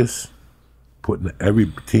 Vegas, putting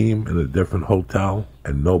every team in a different hotel,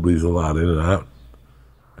 and nobody's allowed in and out.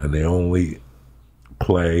 And they only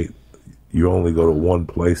play, you only go to one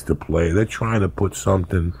place to play. They're trying to put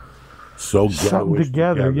something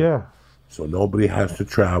together, yeah. So nobody has to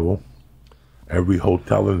travel. Every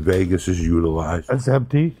hotel in Vegas is utilized. It's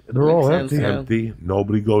empty. They're all empty. Yeah. Empty.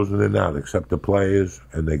 Nobody goes in and out except the players,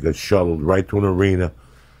 and they get shuttled right to an arena.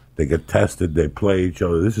 They get tested. They play each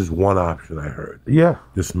other. This is one option I heard. Yeah.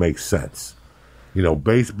 This makes sense.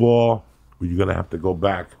 Baseball, you're going to have to go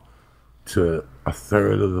back to a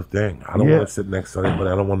third of the thing. I don't want to sit next to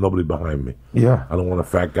anybody. I don't want nobody behind me. Yeah. I don't want a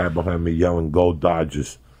fat guy behind me yelling, "Go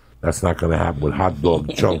Dodgers." That's not going to happen with hot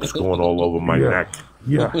dog chunks going all over my neck.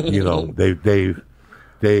 Yeah. They've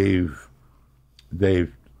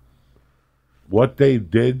what they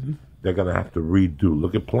did, they're going to have to redo.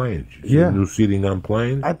 Look at planes. You see new seating on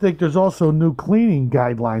planes? I think there's also new cleaning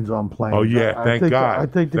guidelines on planes. Oh, yeah. Thank God. I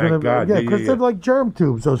think they're going to, because they're like germ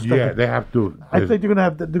tubes. Those yeah, they have to. I think they're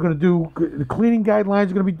going to do, the cleaning guidelines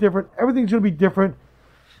are going to be different. Everything's going to be different.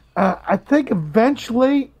 I think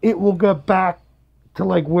eventually it will get back to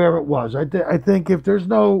like where it was. I think if there's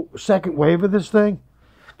no second wave of this thing.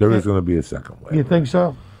 There is going to be a second wave. You think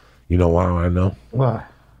so? You know why I know? Why?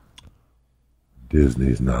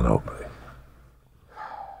 Disney's not opening.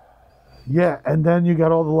 Yeah, and then you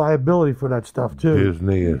got all the liability for that stuff too.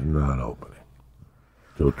 Disney is not opening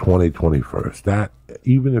till 2021. That,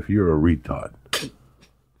 even if you're a retard,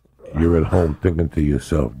 you're at home thinking to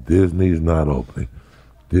yourself, Disney's not opening.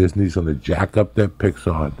 Disney's going to jack up their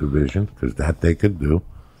Pixar division, because that they could do.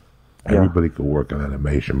 Everybody could work on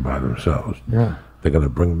animation by themselves. Yeah. They're going to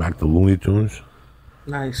bring back the Looney Tunes.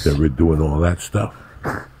 Nice. They're redoing all that stuff.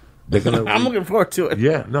 They're gonna. I'm looking forward to it.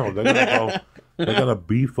 Yeah, no, they're gonna go. They're gonna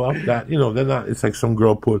beef up that. They're not. It's like some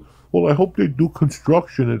girl put. Well, I hope they do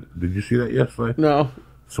construction. Did you see that yesterday? No.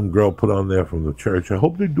 Some girl put on there from the church. I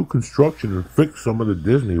hope they do construction and fix some of the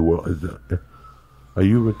Disney World. Are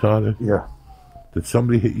you retarded? Yeah. Did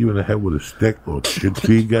somebody hit you in the head with a stick or shoot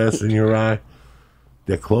feed gas in your eye?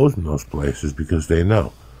 They're closing those places because they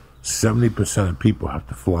know 70% of people have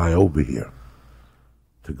to fly over here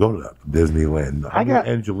to go to Disneyland.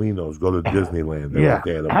 Angelinos go to Disneyland.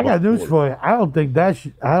 I got news for you. I don't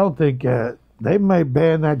think they may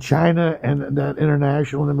ban that China and that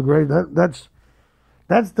international immigration.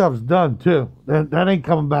 That stuff's done too. That ain't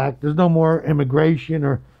coming back. There's no more immigration,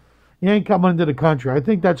 or you ain't coming into the country. I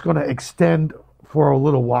think that's going to extend for a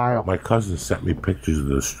little while. My cousin sent me pictures of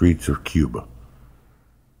the streets of Cuba.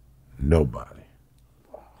 Nobody.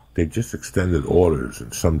 They just extended orders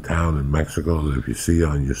in some town in Mexico that if you see you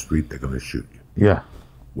on your street, they're going to shoot you. Yeah.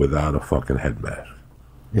 Without a fucking head mask.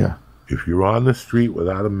 Yeah. If you're on the street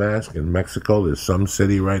without a mask in Mexico, there's some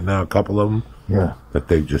city right now, a couple of them, that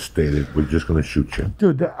they just stated, we're just going to shoot you.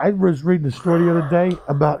 Dude, I was reading a story the other day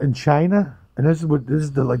about in China, and this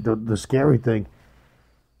is the scary thing.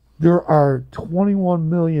 There are 21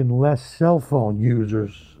 million less cell phone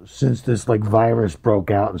users since this virus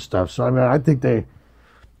broke out and stuff. So I mean, I think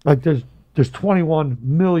there's 21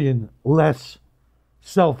 million less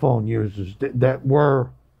cell phone users that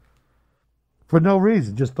were for no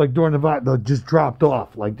reason, just during the virus, they just dropped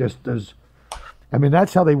off. I mean,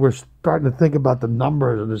 that's how they were starting to think about the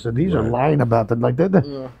numbers, and they said these are lying about them.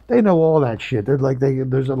 They know all that shit. They're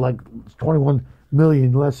there's 21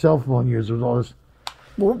 million less cell phone users. All this.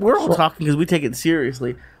 We're all talking because we take it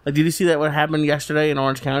seriously. Did you see that what happened yesterday in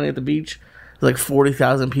Orange County at the beach?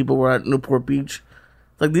 40,000 people were at Newport Beach.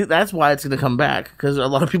 That's why it's going to come back, because a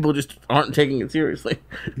lot of people just aren't taking it seriously.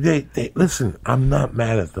 They listen, I'm not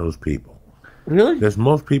mad at those people. Really? There's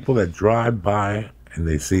most people that drive by and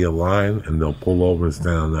they see a line and they'll pull over and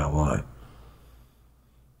stand on that line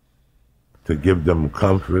to give them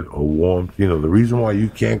comfort or warmth. The reason why you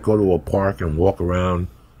can't go to a park and walk around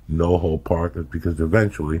NoHo Park is because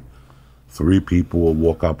eventually 3 people will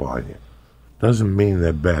walk up on you. Doesn't mean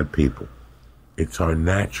they're bad people. It's our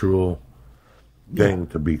natural thing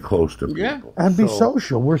to be close to people. And be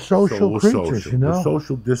social. We're social creatures, social. The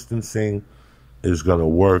social distancing is going to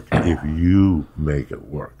work if you make it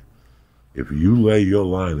work. If you lay your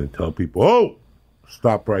line and tell people, oh,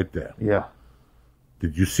 stop right there. Yeah.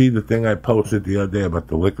 Did you see the thing I posted the other day about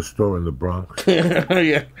the liquor store in the Bronx?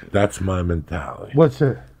 Yeah. That's my mentality. What's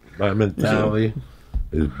it? My mentality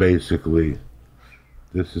is basically,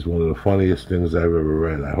 this is one of the funniest things I've ever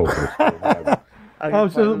read. I hope I still have it.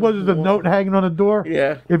 So was it the note hanging on the door?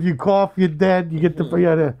 Yeah. If you cough, you're dead. You get the.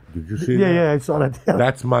 Did you see that? Yeah, I saw that.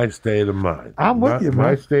 That's my state of mind. I'm with you, man.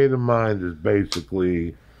 My state of mind is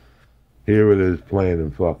basically, here it is, plain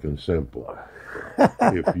and fucking simple.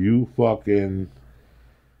 If you're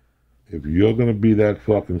gonna be that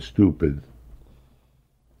fucking stupid,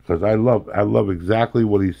 because I love exactly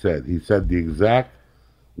what he said. He said the exact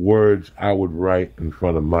words I would write in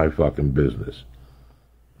front of my fucking business.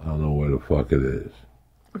 I don't know where the fuck it is.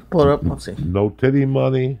 Pull it up. Let's see. No titty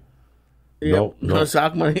money. Yep. No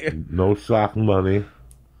sock money. No sock money.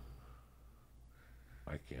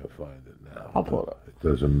 I can't find it now. I'll pull it up. It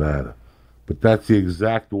doesn't matter. But that's the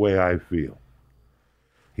exact way I feel.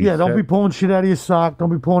 Don't be pulling shit out of your sock. Don't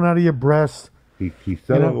be pulling out of your breast. He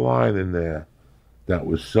said a line in there that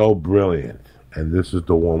was so brilliant. And this is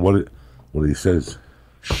the one. When he says,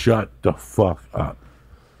 shut the fuck up.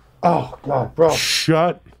 Oh, God, bro.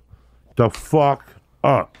 Shut the fuck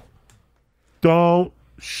up. Don't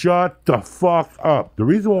shut the fuck up. The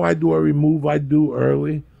reason why I do every move I do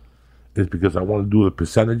early is because I want to do the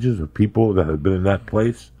percentages of people that have been in that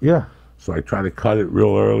place. Yeah. So I try to cut it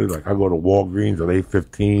real early. Like I go to Walgreens at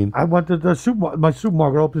 8:15. I went to the supermarket. My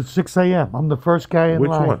supermarket opens at 6 a.m. I'm the first guy in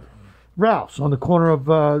line. Which one? Ralph's on the corner of...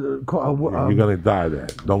 You're going to die there.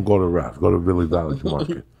 Don't go to Ralph's. Go to Village Village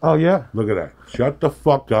Market. Oh, yeah? Look at that. Shut the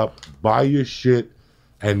fuck up. Buy your shit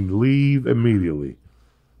and leave immediately.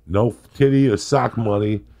 No titty or sock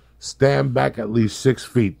money. Stand back at least 6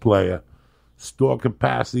 feet, player. Store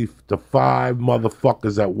capacity to 5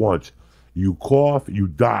 motherfuckers at once. You cough, you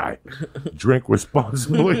die. Drink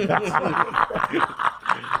responsibly.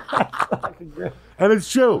 And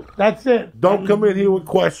it's true. That's it. Don't come in here with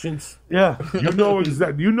questions. Yeah. You know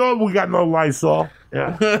exactly. You know we got no Lysol.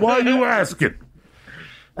 Yeah. Why are you asking?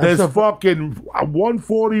 There's fucking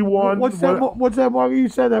 141. What's that market you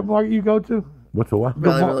said? That market you go to? What's the what?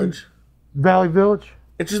 Valley Village. Valley Village?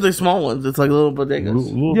 It's just the small ones. It's like little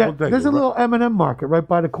bodegas. Bodega, there's a little M&M market right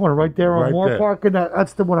by the corner, right there on Moore Park, and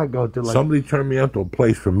that's the one I go to. Somebody turned me out to a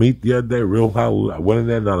place for meat the other day, real high. I went in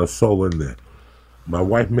there, not a soul in there. My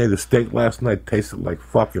wife made a steak last night, tasted like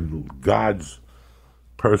fucking God's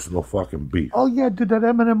personal fucking beef. Oh yeah, dude, that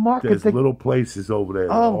M&M market. There's little places over there.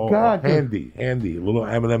 Oh God, handy, little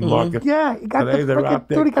M&M market. Yeah, you got Today, they're out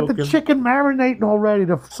there dude, you got the chicken marinating already.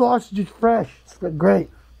 The sausage is fresh. It's great.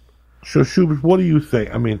 So, Shubert, what do you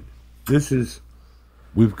think? I mean,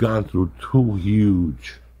 we've gone through two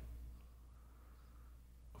huge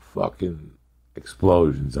fucking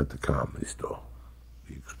explosions at the Comedy Store.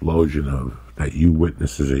 The explosion that you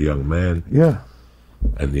witnessed as a young man. Yeah.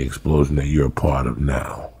 And the explosion that you're a part of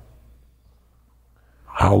now.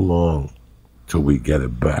 How long till we get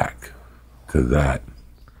it back to that?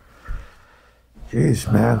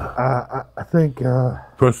 Jeez, man. I think...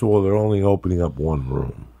 First of all, they're only opening up one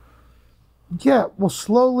room. Yeah, well,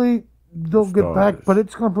 slowly they'll get back, but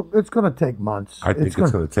it's gonna take months. I think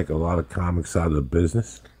it's gonna take a lot of comics out of the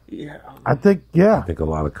business. Yeah. I think a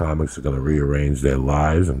lot of comics are gonna rearrange their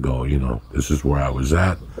lives and go, this is where I was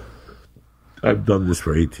at. I've done this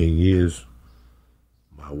for 18 years.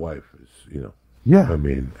 My wife is, Yeah. I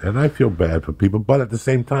mean, and I feel bad for people, but at the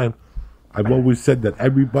same time, I've always said that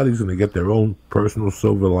everybody's gonna get their own personal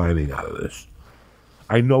silver lining out of this.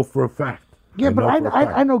 I know for a fact. Yeah, but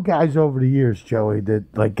I know guys over the years, Joey,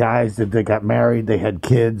 guys that they got married, they had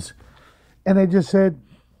kids, and they just said,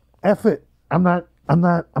 F it. My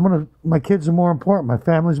kids are more important. My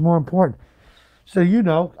family's more important. So, I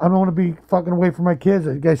don't want to be fucking away from my kids.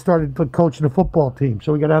 The guy started coaching a football team,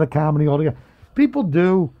 so we got out of comedy altogether. People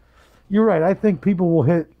do. You're right. I think people will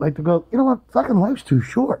to go, you know what? Fucking life's too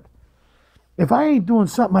short. If I ain't doing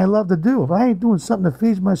something I love to do, if I ain't doing something that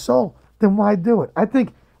feeds my soul, then why do it? I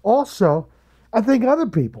think other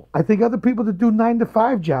people that do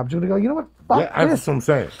 9-to-5 jobs are going to go, you know what? Fuck this. That's what I'm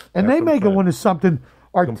saying. And they make it when it's something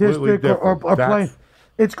artistic or playing.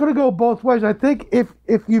 It's going to go both ways. I think if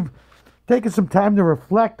you've taken some time to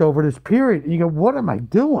reflect over this period, and you go, what am I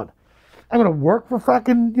doing? I'm going to work for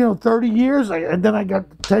fucking, 30 years, and then I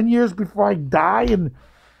got 10 years before I die, and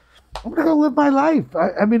I'm going to go live my life.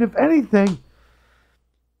 I mean, if anything,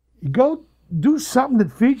 you go do something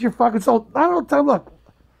that feeds your fucking soul. I don't tell, look,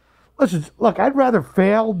 I'd rather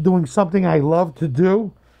fail doing something I love to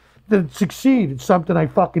do than succeed at something I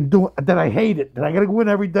fucking do, that I hate it, that I got to win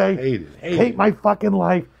every day, hate my fucking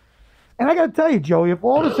life. And I got to tell you, Joey, if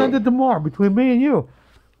all this ended tomorrow between me and you,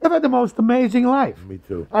 I've had the most amazing life. Me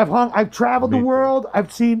too. I've traveled the world.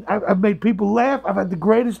 I've made people laugh. I've had the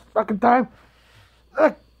greatest fucking time.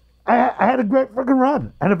 Look, I had a great fucking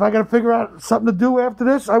run. And if I got to figure out something to do after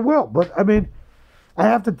this, I will. But, I mean, I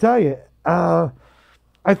have to tell you, I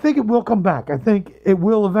think it will come back. I think it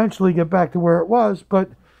will eventually get back to where it was. But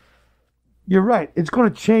you're right. It's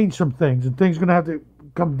going to change some things, and things are going to have to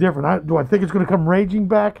come different. Do I think it's going to come raging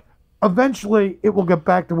back? Eventually, it will get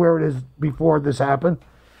back to where it is before this happened.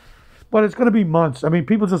 But it's going to be months. I mean,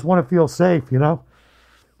 people just want to feel safe,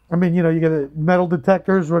 I mean, you get metal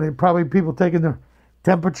detectors where probably people taking their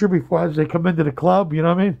temperature before as they come into the club, you know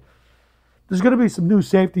what I mean? There's going to be some new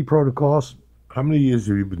safety protocols. How many years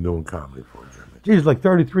have you been doing comedy for, Jimmy? Geez, like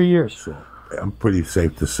 33 years. So I'm pretty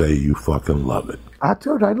safe to say you fucking love it.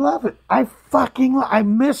 Dude, I love it. I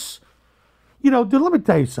miss, dude, let me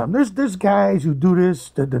tell you something. There's guys who do this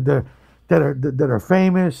that are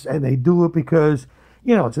famous, and they do it because,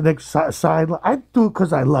 it's an side. I do it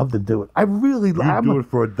because I love to do it. I really love it. You do it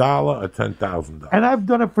for $1 or $10,000. And I've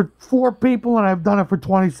done it for 4 people, and I've done it for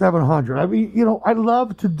 2,700. I mean, I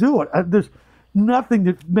love to do it. There's nothing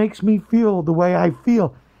that makes me feel the way I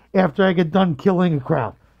feel after I get done killing a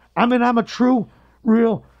crowd. I mean, I'm a true,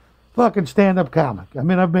 real fucking stand-up comic. I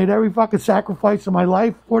mean, I've made every fucking sacrifice in my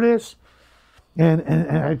life for this. And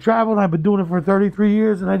I traveled, and I've been doing it for 33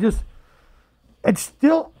 years, and it's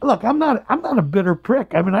still, look, I'm not a bitter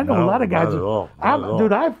prick. I mean, I know a lot of guys. Not at all.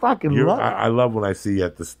 Dude, I fucking love it. I love when I see you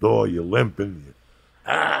at the store, you're limping,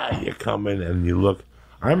 you're coming, and you look.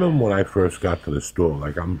 I remember when I first got to the store,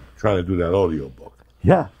 I'm trying to do that audio book.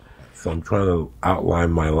 Yeah. So I'm trying to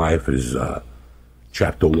outline my life as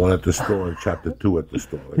chapter 1 at the store and chapter 2 at the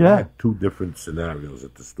store. I had 2 different scenarios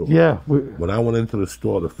at the store. Yeah. When I went into the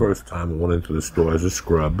store the first time, I went into the store as a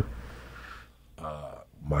scrub.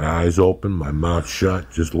 My eyes open, my mouth shut,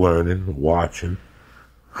 just learning, watching.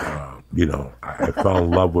 I fell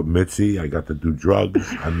in love with Mitzi. I got to do drugs.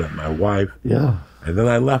 I met my wife. Yeah. And then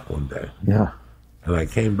I left one day. Yeah. And I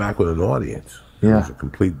came back with an audience. It was a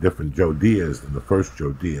complete different Joe Diaz than the first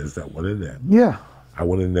Joe Diaz that went in there. Yeah. I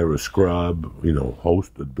went in there a scrub,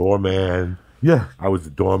 host, a doorman. Yeah. I was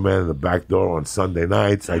the doorman in the back door on Sunday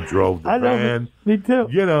nights. I drove the van. Me too.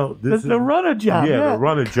 This is the runner job. Yeah, the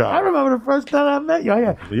runner job. I remember the first time I met you.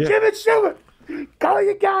 Jimmy Shubert, call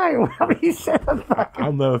your guy. He said,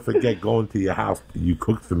 I'll never forget going to your house. You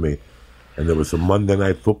cooked for me. and there was a Monday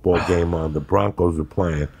Night Football game on. The Broncos were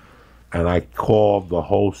playing, and I called the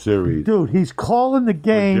whole series. Dude, he's calling the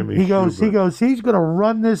game. He goes, he's going to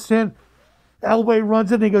run this in. Elway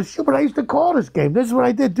runs in, and he goes, Shubert, I used to call this game. This is what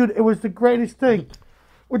I did, dude. It was the greatest thing.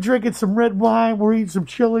 We're drinking some red wine. We're eating some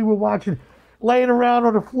chili. We're watching, laying around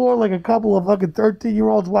on the floor like a couple of fucking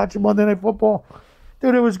 13-year-olds watching Monday Night Football.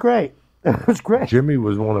 Dude, it was great. It was great. Jimmy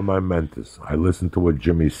was one of my mentors. I listened to what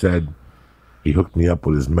Jimmy said. He hooked me up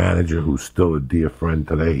with his manager, who's still a dear friend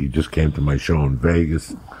today. He just came to my show in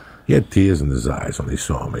Vegas. He had tears in his eyes when he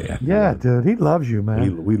saw me. Yeah, dude, he loves you,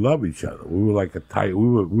 man. We love each other. We were like we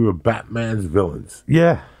were Batman's villains.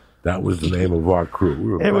 Yeah. That was the name of our crew.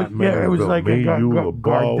 We were it was like me, you,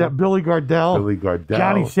 Billy Gardell.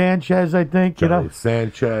 Johnny Sanchez, I think. Johnny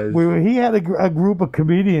Sanchez. He had a group of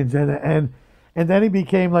comedians, and then he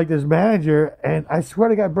became like this manager. And I swear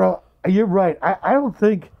to God, bro, you're right. I don't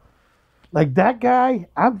think like that guy.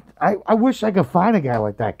 I wish I could find a guy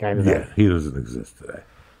like that guy today. Yeah, he doesn't exist today.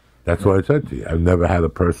 That's what I said to you. I've never had a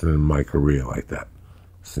person in my career like that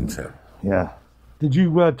since him. Yeah. Did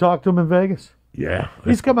you talk to him in Vegas? Yeah.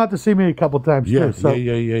 He's come out to see me a couple times, too. So.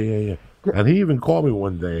 Yeah. And he even called me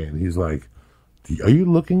one day, and he's like, are you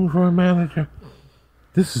looking for a manager?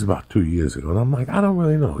 This is about 2 years ago. And I'm like, I don't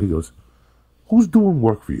really know. He goes, who's doing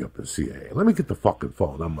work for you up in CAA? Let me get the fucking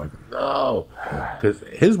phone. I'm like, no. Because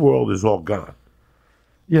his world is all gone.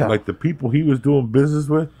 Yeah. Like the people he was doing business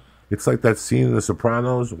with, it's like that scene in The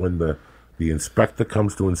Sopranos when the inspector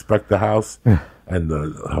comes to inspect the house, and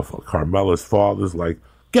Carmela's father's like,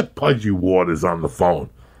 get Pudgy Waters on the phone.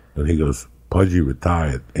 And he goes, Pudgy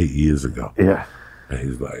retired 8 years ago. Yeah. And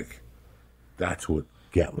he's like, that's what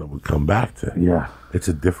Gatlin would come back to. Yeah. It's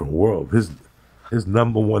a different world. His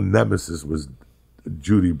number one nemesis was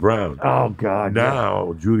Judy Brown. Oh, God.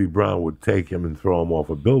 Now, Judy Brown would take him and throw him off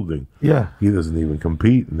a building. Yeah. He doesn't even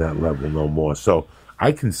compete in that level no more. So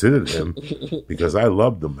I considered him because I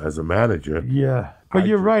loved him as a manager. Yeah. But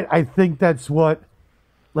you're right. I think that's what,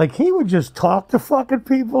 like, he would just talk to fucking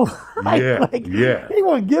people. Yeah. He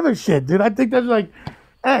wouldn't give a shit, dude. I think that's like,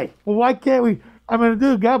 hey, well, why can't we? I mean,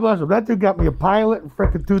 dude, God bless him. That dude got me a pilot and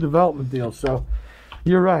freaking 2 development deals. So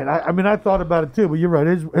you're right. I mean, I thought about it too, but you're right.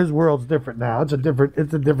 His world's different now. It's a different.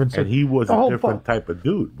 And he was a different type of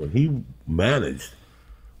dude. When he managed,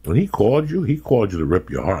 when he called you to rip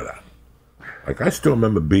your heart out. Like, I still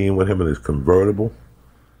remember being with him in his convertible.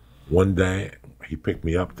 One day, he picked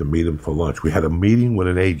me up to meet him for lunch. We had a meeting with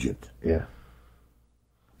an agent. Yeah.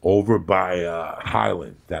 Over by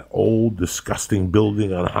Highland, that old, disgusting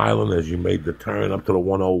building on Highland as you made the turn up to the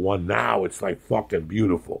 101. Now it's like fucking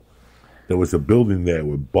beautiful. There was a building there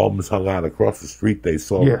where bums hung out across the street. They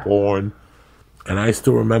saw porn. And I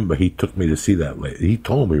still remember he took me to see that lady. He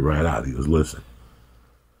told me right out. He goes, listen,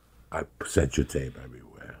 I sent your tape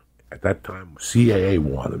everywhere. At that time, CAA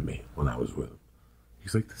wanted me when I was with him.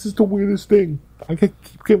 He's like, this is the weirdest thing. I keep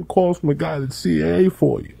getting calls from a guy that's CAA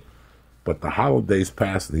for you. But the holidays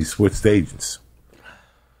passed and he switched agents.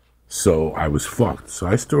 So I was fucked. So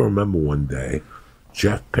I still remember one day,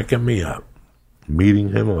 Jeff picking me up, meeting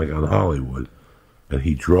him like on Hollywood, and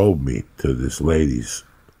he drove me to this lady's,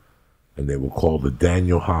 and they were called the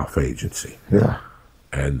Daniel Hoff Agency. Yeah.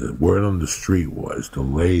 And the word on the street was the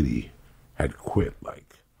lady had quit, like,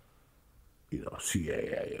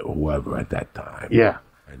 CAA or whoever at that time. Yeah.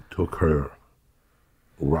 And took her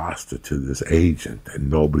roster to this agent, and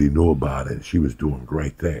nobody knew about it. She was doing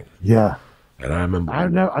great things. Yeah. And I remember... I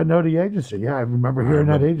know the agency. Yeah, I remember hearing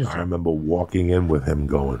that agency. I remember walking in with him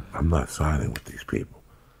going, I'm not signing with these people.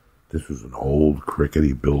 This was an old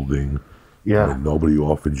crickety building. Yeah. And nobody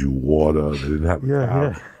offered you water. They didn't have a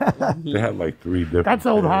couch. Yeah. They had like 3 different That's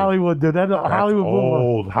old things. Hollywood, dude. That's Hollywood.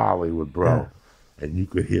 Old Hollywood, bro. Yeah. And you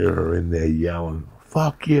could hear her in there yelling,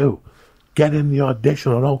 fuck you. Get in the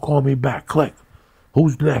audition or don't call me back. Click.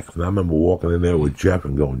 Who's next? And I remember walking in there with Jeff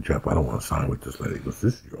and going, Jeff, I don't want to sign with this lady. He goes,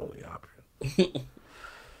 this is your only option.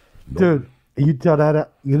 Dude, you tell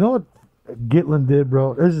that. You know what Gitlin did,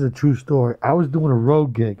 bro? This is a true story. I was doing a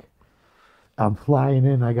road gig. I'm flying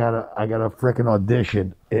in. I got a freaking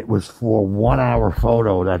audition. It was for 1 hour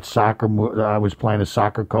photo. That soccer. I was playing a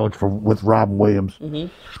soccer coach with Robin Williams.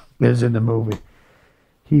 Mm-hmm. Is in the movie.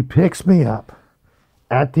 He picks me up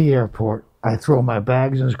at the airport. I throw my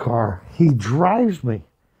bags in his car. He drives me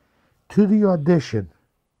to the audition.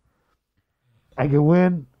 I go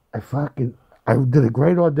in. I did a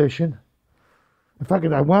great audition.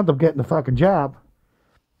 I wound up getting the fucking job.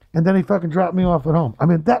 And then he fucking dropped me off at home. I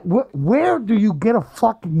mean, where do you get a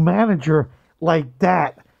fucking manager like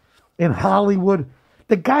that in Hollywood?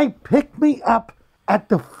 The guy picked me up at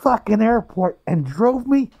the fucking airport and drove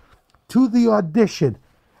me to the audition.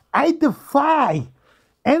 I defy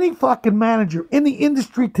any fucking manager in the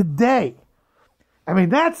industry today. I mean,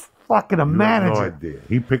 that's fucking a manager. No idea.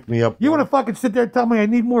 He picked me up. You want to fucking sit there and tell me I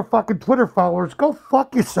need more fucking Twitter followers? Go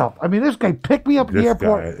fuck yourself. I mean, this guy picked me up at the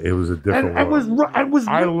airport. Guy, it was a different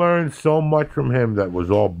I learned so much from him that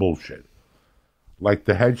was all bullshit. Like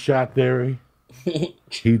the headshot theory,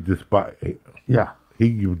 he despised. Yeah.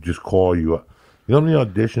 He would just call you up. You know how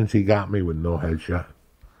many auditions he got me with no headshot?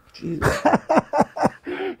 Jesus.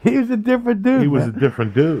 He was a different dude. He was a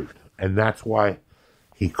different dude. And that's why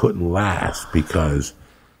he couldn't last, because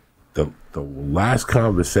the last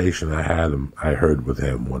conversation I heard with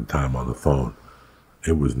him one time on the phone,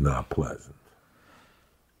 it was not pleasant.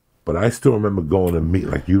 But I still remember going to meet,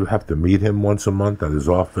 like you have to meet him once a month at his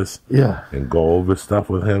office. Yeah. And go over stuff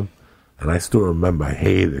with him. And I still remember I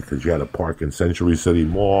hated it because you had to park in Century City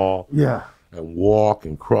Mall. Yeah. And walk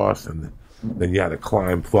and cross, and then you had to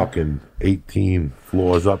climb fucking 18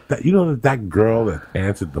 floors up. That girl that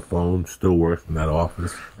answered the phone still works in that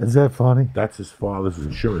office. Is that funny? That's his father's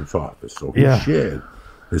insurance office. So he Yeah. shared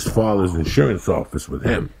his father's insurance office with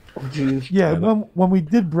him. Yeah, when we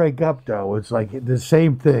did break up, though, it's like the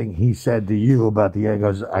same thing he said to you about the.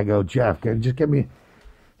 I go, Jeff, just get me.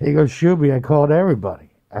 He goes, Shuby, I called everybody.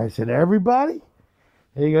 I said, everybody?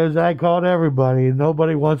 He goes, I called everybody, and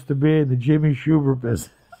nobody wants to be in the Jimmy Shubert business.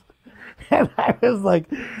 And I was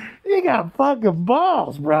like, you got fucking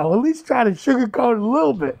balls, bro. At least try to sugarcoat it a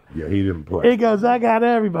little bit. Yeah, he didn't play. He goes, I got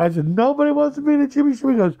everybody. I said, nobody wants to be in the Jimmy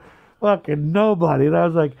Shubert. He goes, fucking nobody. And I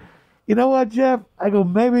was like, you know what, Jeff? I go,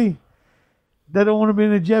 maybe they don't want to be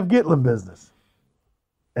in the Jeff Gitlin business.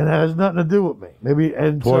 And that has nothing to do with me. Maybe.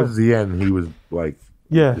 And towards the end, he was like,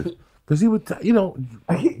 yeah. Because he would,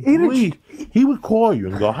 Lee, he would call you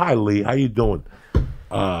and go, hi, Lee, how you doing?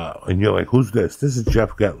 And you're like, who's this? This is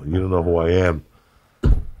Jeff Gitlin. You don't know who I am.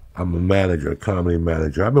 I'm a manager, a comedy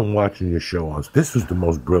manager. I've been watching your show on... This was the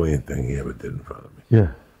most brilliant thing he ever did in front of me.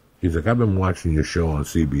 Yeah. He's like, I've been watching your show on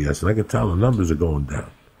CBS, and I can tell the numbers are going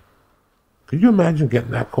down. Could you imagine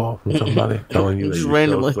getting that call from somebody telling you that your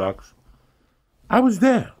randomly. show sucks? I was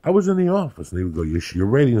there. I was in the office, and he would go, your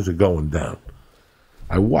ratings are going down.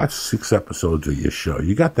 I watched 6 episodes of your show.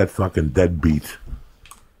 You got that fucking deadbeat.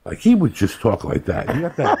 Like, he would just talk like that. You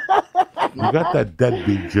got that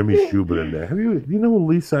deadbeat Jimmy Shubert in there. You know who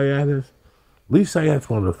Lee Syatt is? Lee Syatt's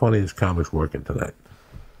one of the funniest comics working tonight.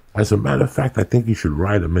 As a matter of fact, I think you should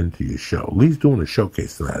write him into your show. Lee's doing a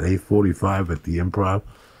showcase tonight, 8:45 at the Improv.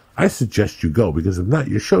 I suggest you go, because if not,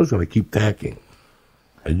 your show's going to keep tanking.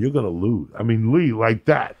 And you're going to lose. I mean, Lee, like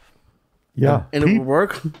that. Yeah. And it would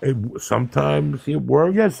work? Sometimes it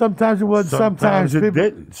worked. Yeah, sometimes it would. Sometimes it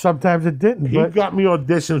didn't. Sometimes it didn't. He got me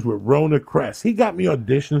auditions with Rona Kress. He got me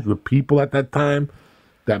auditions with people at that time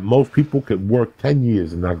that most people could work 10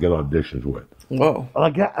 years and not get auditions with. Whoa.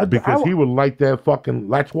 Because he would like that fucking...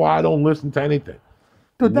 That's why I don't listen to anything.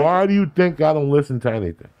 Dude, why do you think I don't listen to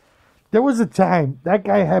anything? There was a time that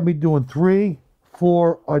guy had me doing 3-4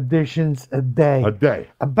 auditions a day. A day.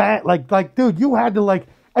 Like, dude, you had to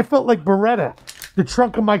I felt like Beretta. The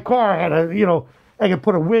trunk of my car had I could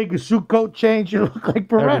put a wig, a suit coat change. It looked like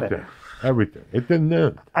Beretta. Everything. It didn't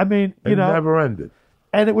end. I mean, it never ended.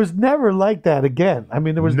 And it was never like that again. I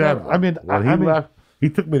mean, there was never. When he left, he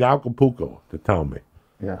took me to Acapulco to tell me.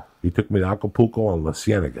 Yeah. He took me to Acapulco on La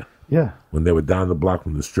Cienega. Yeah. When they were down the block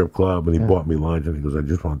from the strip club, and he bought me lunch, and he goes, I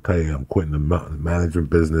just want to tell you, I'm quitting the management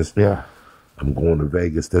business. Yeah. I'm going to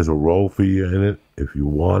Vegas. There's a role for you in it if you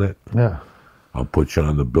want it. Yeah. I'll put you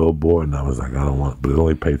on the billboard. And I was like, I don't want it. But it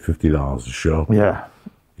only paid $50 a show. Yeah.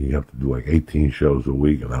 You have to do like 18 shows a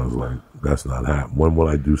week. And I was like, that's not happening. When will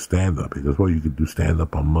I do stand-up? He goes, well, you could do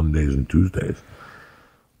stand-up on Mondays and Tuesdays.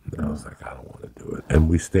 And I was like, I don't want to do it. And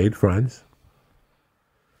we stayed friends.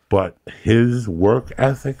 But his work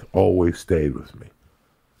ethic always stayed with me.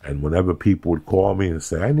 And whenever people would call me and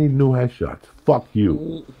say, I need new headshots, fuck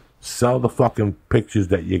you. Sell the fucking pictures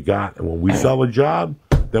that you got. And when we sell a job,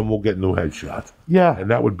 then we'll get new headshots. Yeah.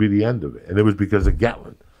 And that would be the end of it. And it was because of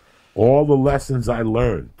Gitlin. All the lessons I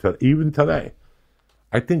learned, even today,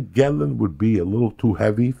 I think Gitlin would be a little too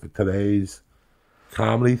heavy for today's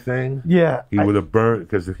comedy thing. Yeah. He would have burned,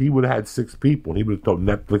 because if he would have had 6 people, he would have told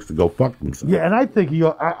Netflix to go fuck themselves. Yeah, and I think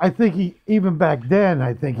he even back then,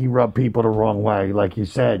 I think he rubbed people the wrong way. Like you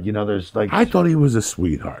said, there's like... I thought he was a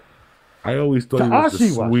sweetheart. I always thought he was the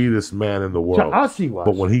sweetest man in the world. To us he was.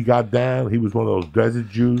 But when he got down, he was one of those desert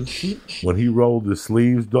Jews. When he rolled his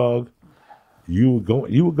sleeves, dog, you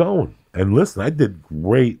were going. And listen, I did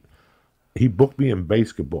great. He booked me in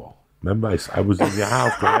basketball. Remember, I was in your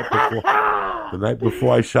house the night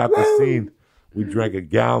before I shot the scene. We drank a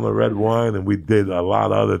gallon of red wine, and we did a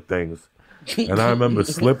lot of other things. And I remember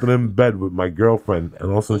slipping in bed with my girlfriend,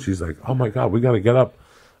 and all of a sudden she's like, "Oh my God, we got to get up.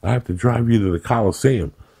 I have to drive you to the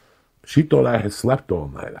Coliseum." She thought I had slept all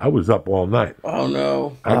night. I was up all night. Oh,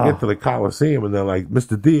 no. I get to the Coliseum, and they're like,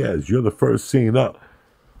 "Mr. Diaz, you're the first scene up."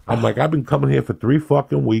 I'm like, "I've been coming here for 3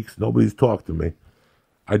 fucking weeks. Nobody's talked to me.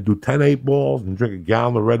 I do 10 8-balls and drink a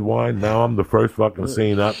gallon of red wine. Now I'm the first fucking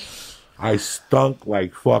scene up. I stunk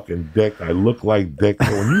like fucking dick. I look like dick."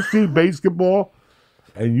 So when you see basketball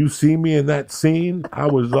and you see me in that scene, I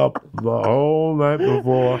was up the whole night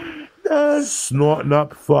before. Snorting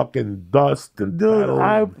up fucking dust and Dude, petals.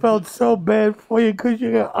 I felt so bad for you because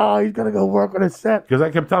you go, oh, he's gonna go work on a set. Because I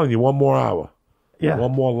kept telling you 1 more hour, Yeah.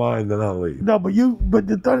 1 more line, then I'll leave. No, but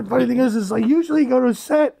the funny thing is like usually you go to a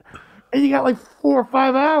set and you got like 4 or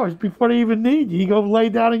 5 hours before they even need you. You go lay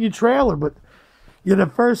down in your trailer, but you're the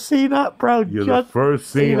first scene up, bro. You're the first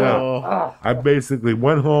scene up. I basically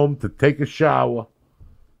went home to take a shower,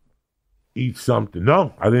 eat something.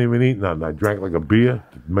 No, I didn't even eat nothing. I drank like a beer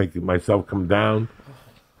to make myself come down.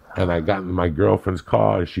 And I got in my girlfriend's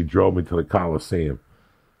car and she drove me to the Coliseum.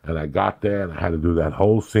 And I got there and I had to do that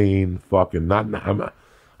whole scene. Fucking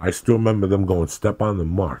I still remember them going, "Step on the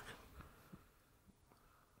mark.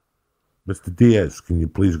 Mr. Diaz, can you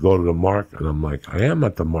please go to the mark?" And I'm like, "I am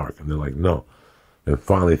at the mark." And they're like, "No." And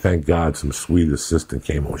finally, thank God, some sweet assistant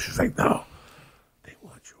came over. She's like, "No, they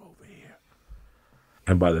want you over here."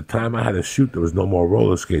 And by the time I had to shoot, there was no more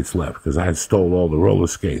roller skates left because I had stole all the roller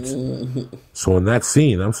skates. So in that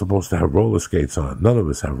scene, I'm supposed to have roller skates on. None of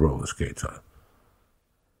us have roller skates on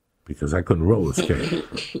because I couldn't roller skate.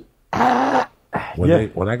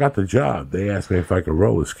 When I got the job, they asked me if I could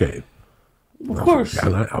roller skate. Of course.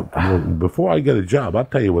 Before I get a job, I'll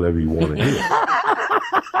tell you whatever you want to hear.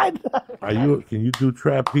 Can you do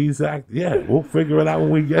trapeze act? Yeah, we'll figure it out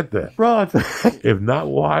when we get there. Bro, If not,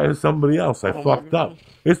 we'll hire somebody else. I fucked up.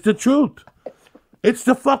 It's the truth. It's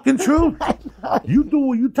the fucking truth.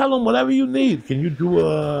 You tell them whatever you need. Can you do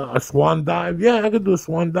a swan dive? Yeah, I could do a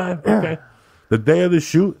swan dive. Okay. The day of the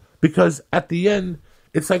shoot, because at the end,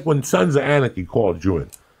 it's like when Sons of Anarchy called you in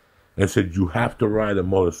and said, "You have to ride a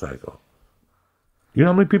motorcycle." You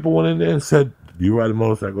know how many people went in there and said, "Do you ride a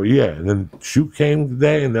motorcycle?" Yeah. And then shoot came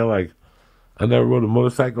today and they're like, "I never rode a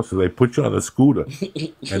motorcycle," so they put you on a scooter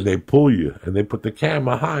and they pull you and they put the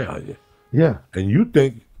camera high on you. yeah. And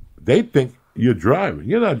they think you're driving.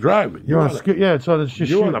 You're not driving. You're on a so it's just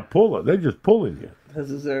you're on a puller. They're just pulling you. That's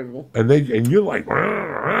hysterical. And you're like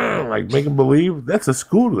making believe that's a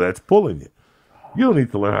scooter that's pulling you. You don't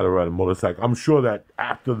need to learn how to ride a motorcycle. I'm sure that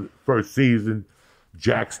after the first season,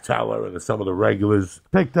 Jax Teller and some of the regulars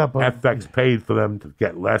picked up FX paid for them to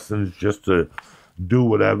get lessons just to do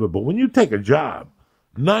whatever. But when you take a job,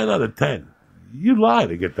 9 out of 10, you lie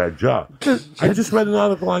to get that job. I just read an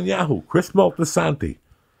article on Yahoo. Chris Moltisanti.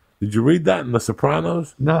 Did you read that in The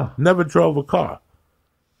Sopranos? No. Never drove a car.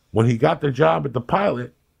 When he got the job at the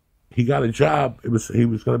pilot, he got a job. He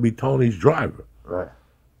was going to be Tony's driver. Right.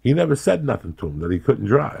 He never said nothing to him that he couldn't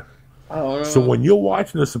drive. Oh, no. So when you're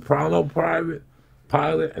watching The Soprano pilot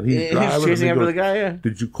and he's driving, he's chasing after goes, the guy. Yeah.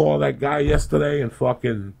 "Did you call that guy yesterday and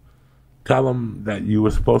fucking tell him that you were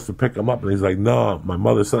supposed to pick him up?" And he's like, "No, my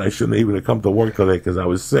mother said I shouldn't even have come to work today because I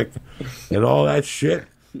was sick," and all that shit.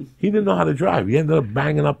 He didn't know how to drive. He ended up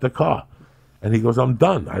banging up the car. And he goes, "I'm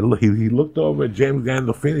done." He looked over at James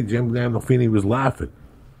Gandolfini. James Gandolfini was laughing.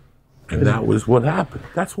 And that was what happened.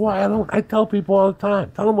 That's why I tell people all the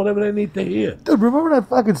time. Tell them whatever they need to hear. Dude, remember that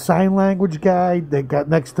fucking sign language guy that got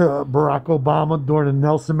next to Barack Obama during the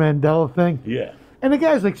Nelson Mandela thing? Yeah. And the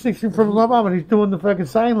guy's like 6 feet from Obama and he's doing the fucking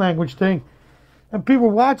sign language thing. And people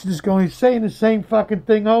were watching this going, he's saying the same fucking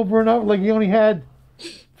thing over and over. Like he only had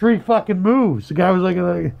 3 fucking moves. The guy was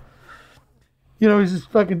like he's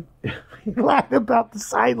just fucking... He lied about the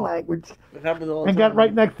sign language It happens all the and time. got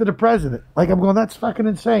right next to the president. Like, I'm going, that's fucking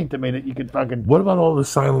insane to me that you could fucking... What about all the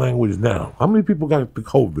sign language now? How many people got the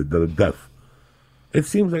COVID that are deaf? It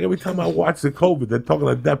seems like every time I watch the COVID, they're talking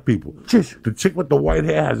to deaf people. Just, The chick with the white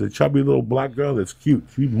hair has a chubby little black girl that's cute.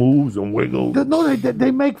 She moves and wiggles. no, they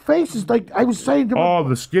make faces. Like, I was saying to Oh,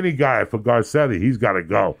 the skinny guy for Garcetti, he's got to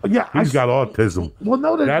go. Yeah, He's got autism. Well,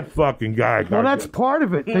 no, That fucking guy. well, that's part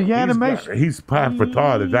of it. The animation. He's half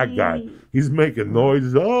retarded, that guy. He's making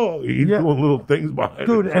noises. Oh, he's Yeah. doing little things behind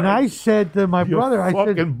Dude, his and I eyes. said to my You're brother, I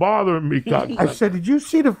fucking said, bothering me, I said, did you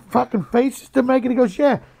see the fucking faces they're making? He goes,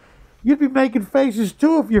 yeah. You'd be making faces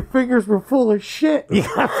too if your fingers were full of shit. You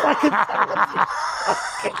got fucking.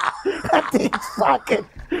 That thing's fucking.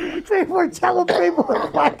 They were telling people to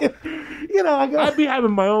fucking. You know, I'd be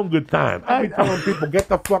having my own good time. I'd be telling people, get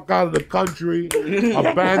the fuck out of the country,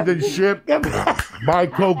 abandon ship, buy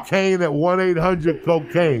cocaine at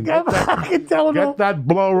 1-800-COCAINE. Get that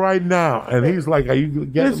blow right now. And he's like, are you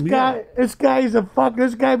getting me? This guy's a fuck.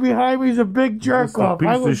 This guy behind me is a big jerk off.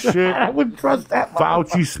 Piece of shit. I wouldn't trust that.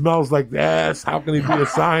 Fauci smells like ass. How can he be a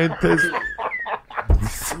scientist?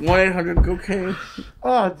 1-800-COCAINE.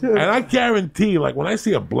 Oh, dude. And I guarantee, like, when I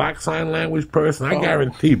see a black sign language person, I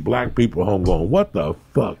guarantee black people home going, what the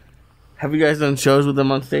fuck? Have you guys done shows with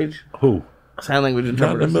them on stage? Who? Sign language Not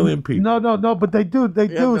interpreters. a million people. No, but they do. They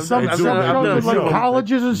do. Some I've shows done with like shows.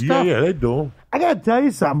 colleges and stuff. Yeah, they do. I gotta tell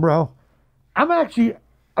you something, bro. I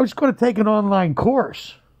was going to take an online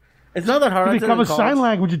course It's not that hard. to become a sign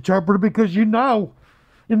language interpreter because in the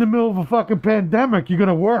middle of a fucking pandemic, you're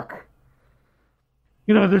gonna work.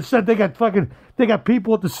 You know, they said they got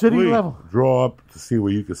people at the city Please level. draw up to see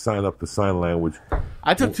where you can sign up to sign language.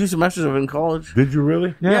 I took 2 semesters of it in college. Did you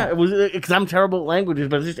really? Yeah, it was because I'm terrible at languages,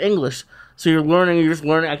 but it's just English. So you're just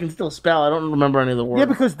learning. I can still spell. I don't remember any of the words. Yeah,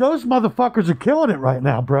 because those motherfuckers are killing it right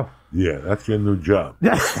now, bro. Yeah, that's your new job.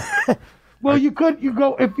 Well,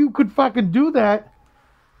 if you could fucking do that.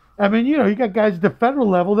 I mean, you got guys at the federal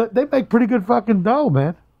level that they make pretty good fucking dough,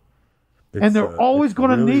 man. And they're always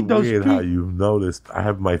going to really need those weird people. how you've noticed I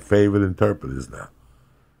have my favorite interpreters now.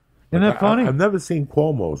 Isn't that funny? I've never seen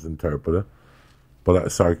Cuomo's interpreter, but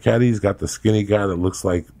Sarketti's got the skinny guy that looks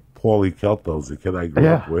like Paulie Kelto's the kid I grew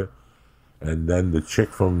up with. And then the chick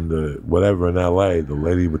from the whatever in L.A., the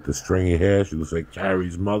lady with the stringy hair, she looks like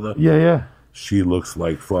Carrie's mother. Yeah. She looks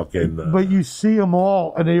like fucking... but you see them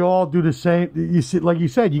all, and they all do the same. You see, like you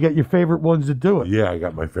said, you got your favorite ones that do it. Yeah, I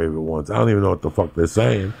got my favorite ones. I don't even know what the fuck they're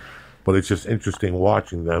saying, but it's just interesting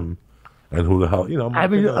watching them and who the hell, I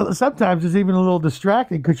mean, sometimes it's even a little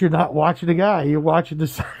distracting because you're not watching the guy. You're watching the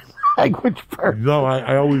sign language person. No,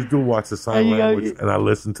 I always do watch the sign language, and I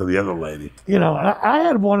listen to the other lady. I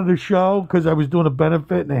had one at a show because I was doing a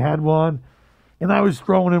benefit, and they had one. And I was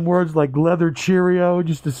throwing in words like leather Cheerio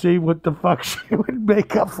just to see what the fuck she would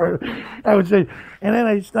make up for. I would say, and then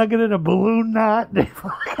I stuck it in a balloon knot. And the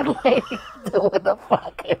fucking lady doing the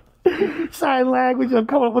fucking sign language. I'm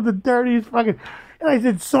coming up with the dirtiest fucking. And I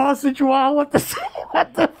said, sausage wall. What the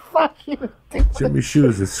fuck you doing? Jimmy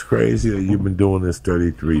Shoes, it's crazy that you've been doing this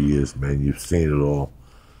 33 years, man. You've seen it all.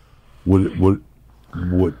 Would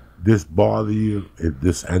this bother you if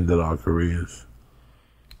this ended our careers?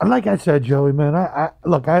 Like I said, Joey, man, I'd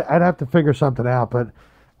have to figure something out, but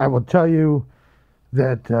I will tell you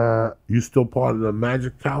that... you still part of the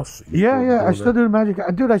Magic House? Yeah, I still do the Magic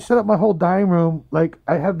House. Dude, I set up my whole dining room. Like,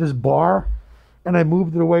 I have this bar, and I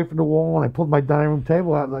moved it away from the wall, and I pulled my dining room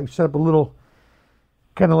table out, and I set up a little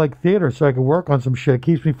kind of like theater so I could work on some shit. It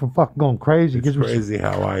keeps me from fucking going crazy. It's crazy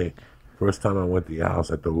how first time I went to your house,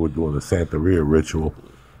 I thought we were doing the Santeria ritual.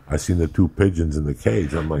 I seen the 2 pigeons in the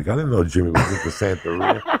cage. I'm like, I didn't know Jimmy was into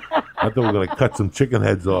Santeria. I thought we were going to cut some chicken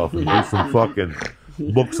heads off and do some fucking,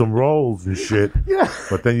 book some rolls and shit. Yeah.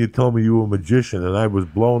 But then you told me you were a magician, and I was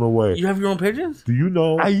blown away. You have your own pigeons? Do you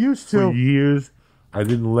know? I used to. For years, I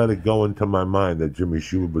didn't let it go into my mind that Jimmy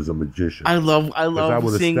Shubert was a magician. I love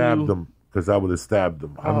seeing you. Because I would have stabbed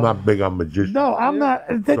him. I'm not big on magicians. No, I'm not.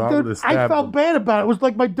 Dude, I felt bad about it. It was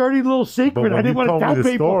like my dirty little secret. I didn't want to tell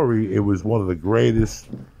people. Story, it was one of the greatest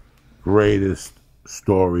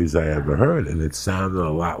stories I ever heard, and it sounded a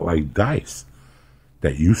lot like Dice.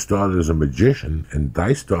 That you started as a magician, and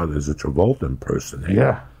Dice started as a Travolta impersonator.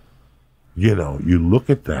 Yeah. You look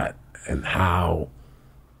at that, and how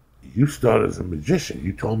you started as a magician.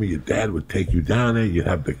 You told me your dad would take you down there. You'd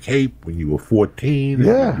have the cape when you were 14.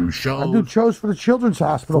 Yeah. And do shows. I do shows for the Children's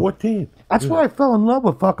Hospital. 14. That's why I fell in love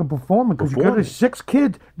with fucking performing. Because you go to 6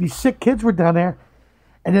 kids. These sick kids were down there.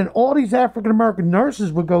 And then all these African-American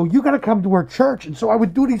nurses would go, you got to come to our church. And so I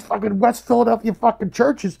would do these fucking West Philadelphia fucking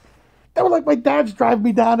churches. They were like my dad's driving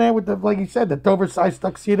me down there with the, like he said, the oversized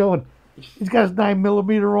tuxedo. And he's got his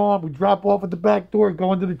 9mm on. We drop off at the back door,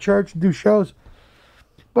 go into the church and do shows.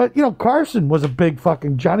 But, Carson was a big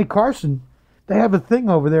fucking Johnny Carson. They have a thing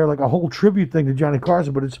over there, like a whole tribute thing to Johnny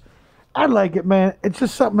Carson. But I like it, man. It's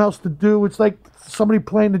just something else to do. It's like somebody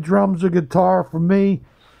playing the drums or guitar for me.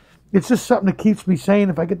 It's just something that keeps me sane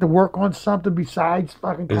if I get to work on something besides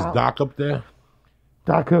fucking Is college. Doc up there?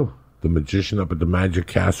 Doc who? The magician up at the Magic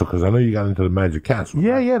Castle, because I know you got into the Magic Castle.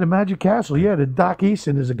 Yeah, the Magic Castle. Yeah, the Doc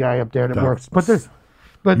Easton is a guy up there that works.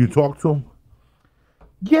 But you talk to him?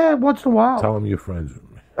 Yeah, once in a while. Tell him you're friends with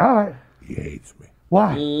me. All right. He hates me.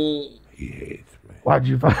 Why? He hates me. Why'd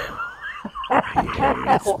you find? He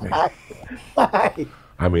hates me. Why?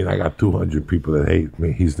 I mean, I got 200 people that hate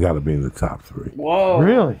me. He's got to be in the top 3. Whoa.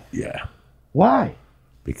 Really? Yeah. Why?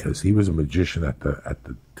 because he was a magician at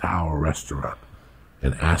the Tower Restaurant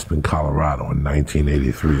in Aspen, Colorado in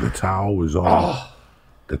 1983. The Tower was on.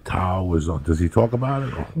 The Tower was on. Does he talk about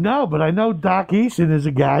it? Or? No, but I know Doc Easton is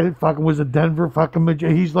a guy that fucking was a Denver fucking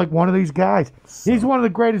magician. He's like one of these guys. He's one of the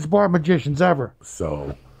greatest bar magicians ever.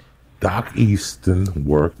 So, Doc Easton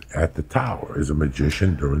worked at the Tower as a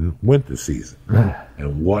magician during winter season.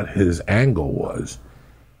 And what his angle was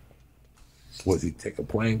he'd take a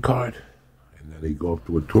playing card and then he'd go up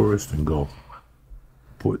to a tourist and go,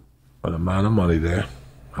 put an amount of money there.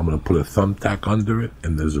 I'm going to put a thumbtack under it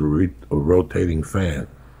and there's a rotating fan.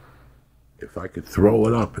 If I could throw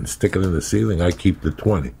it up and stick it in the ceiling, I keep the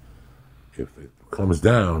 20. If it comes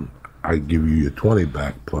down, I give you your 20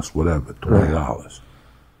 back plus whatever, $20.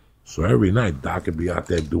 So every night, Doc would be out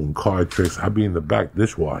there doing card tricks. I'd be in the back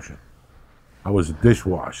dishwashing. I was a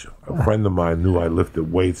dishwasher. A friend of mine knew I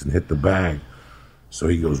lifted weights and hit the bag. So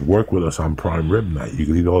he goes, work with us on prime rib night. You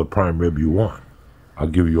can eat all the prime rib you want. I'll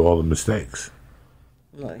give you all the mistakes.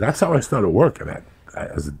 Nice. That's how I started working at.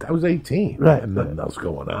 I was 18. Right. I had nothing else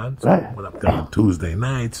going on. So I went up there on Tuesday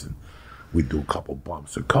nights and we'd do a couple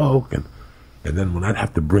bumps of coke. And then when I'd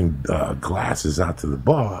have to bring glasses out to the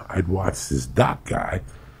bar, I'd watch this Doc guy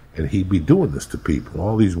and he'd be doing this to people.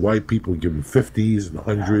 All these white people giving 50s and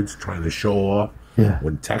 100s, trying to show off. Yeah.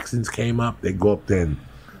 When Texans came up, they'd go up there and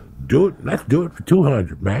do it. Let's do it for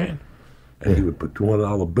 200, man. And he would put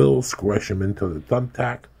 $200 bills, squash them into the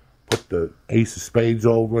thumbtack, put the ace of spades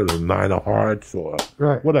over it, or 9 of hearts, or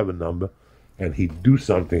whatever number, and he'd do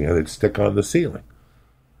something and it'd stick on the ceiling.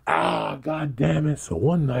 God damn it. So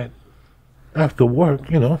one night, after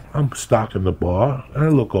work, I'm stocking the bar, and I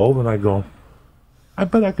look over and I go, I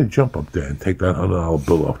bet I could jump up there and take that $100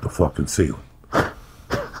 bill off the fucking ceiling.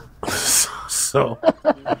 So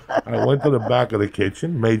I went to the back of the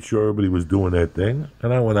kitchen, made sure everybody was doing their thing,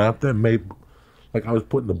 and I went out there and made, like I was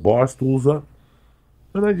putting the bar stools up,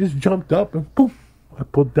 and I just jumped up and poof, I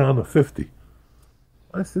put down a 50.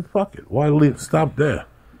 I said, fuck it, why stop there?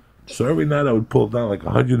 So every night I would pull down like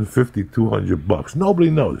 150, 200 bucks. Nobody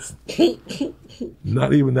noticed.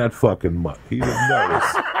 Not even that fucking much. He didn't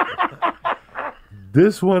notice.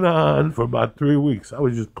 This went on for about 3 weeks. I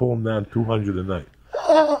was just pulling down 200 a night.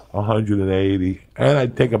 180, and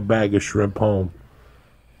I'd take a bag of shrimp home.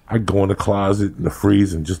 I'd go in the closet in the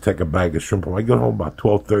freeze and just take a bag of shrimp home. I'd get home about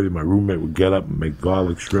 12:30. My roommate would get up and make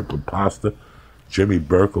garlic shrimp with pasta. Jimmy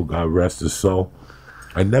Burkle, God rest his soul.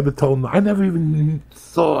 I never even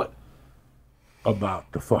thought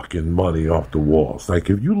about the fucking money off the walls. Like,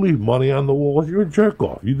 if you leave money on the walls, you're a jerk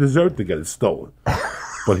off. You deserve to get it stolen.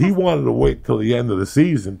 But he wanted to wait till the end of the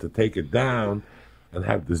season to take it down and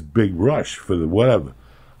have this big rush for the whatever.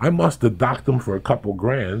 I must have docked him for a couple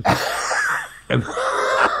grand. And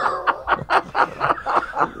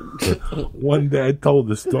one day I told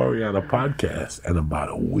the story on a podcast, and about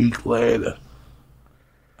a week later,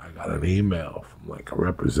 I got an email from like a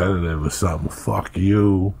representative or something. Fuck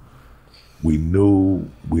you. We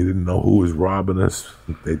didn't know who was robbing us.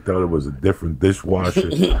 They thought it was a different dishwasher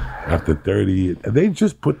after 30 years. And they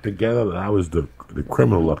just put together that I was the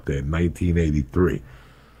criminal up there in 1983.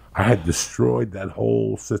 I had destroyed that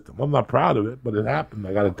whole system. I'm not proud of it, but it happened.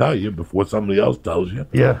 I got to tell you before somebody else tells you.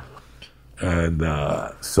 Yeah. And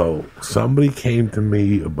so somebody came to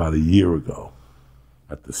me about a year ago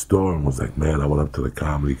at the store and was like, man, I went up to the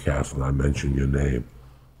Comedy Castle and I mentioned your name.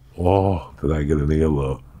 Oh, did I get an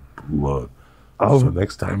earlobe? So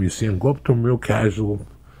next time you see him, go up to him real casual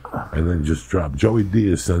and then just drop. Joey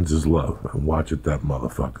Diaz sends his love and watch what that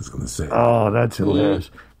motherfucker's going to say. Oh, that's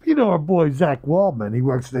hilarious. You know our boy Zach Waldman. He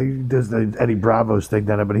does the Eddie Bravo's thing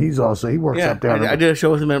down there, but he works up there. I did a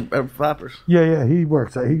show with him at Flappers. Yeah, he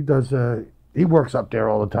works. He works up there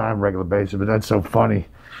all the time, regular basis. But that's so funny.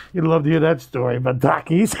 You'd love to hear that story about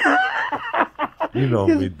Dockies. You know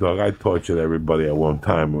me, dog. I tortured everybody at one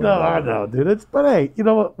time. No, I know, dude. But hey, you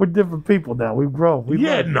know what? We're different people now. We've grown.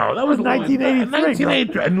 That was 1983.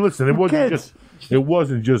 1983. And listen, it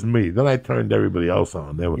wasn't just me. Then I turned everybody else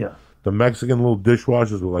on. The Mexican little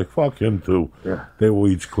dishwashers were like, fuck him too. Yeah. They were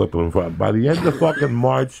each clipping him. By the end of fucking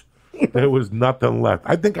March, there was nothing left.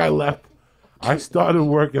 I think I left. I started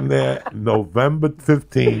working there November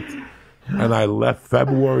 15th, and I left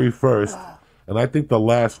February 1st. And I think the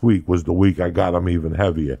last week was the week I got them even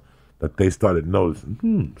heavier. That they started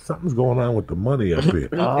noticing, something's going on with the money up here.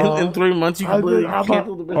 In 3 months, you completely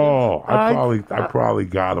canceled the business. Oh, I probably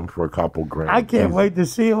got him for a couple grand. I can't wait to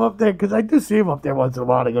see him up there, because I do see him up there once in a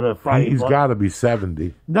while to go to Friday. He's got to be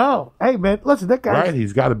 70. No, hey man, listen, that guy. Right,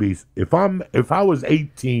 he's got to be. If I was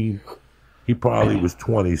 18, he probably was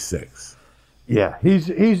 26. Yeah, he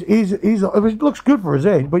looks good for his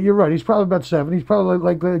age, but you're right. He's probably about 70. He's probably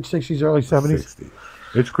like late 60s, early 70s. 60.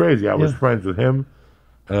 It's crazy. I was friends with him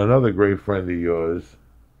and another great friend of yours,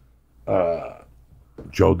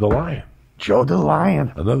 Joe the Lion. Joe the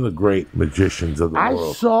Lion. Another great magicians of the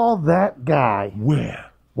world. I saw that guy. Where?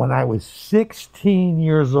 When I was 16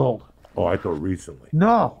 years old. Oh, I thought recently.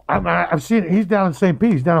 No, I've seen it. He's down in St.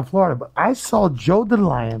 Pete. He's down in Florida. But I saw Joe the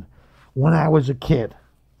Lion when I was a kid.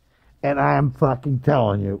 And I'm fucking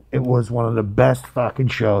telling you, it was one of the best fucking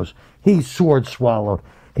shows. He sword swallowed.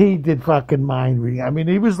 He did fucking mind reading. I mean,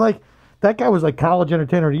 he was like, that guy was like college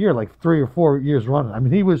entertainer of the year, like 3 or 4 years running. I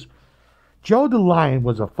mean, Joe the Lion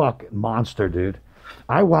was a fucking monster, dude.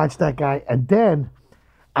 I watched that guy, and then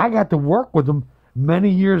I got to work with him many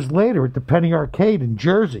years later at the Penny Arcade in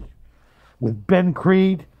Jersey with Ben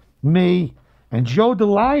Creed, me, and Joe the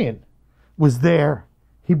Lion was there.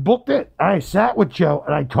 He booked it. I sat with Joe,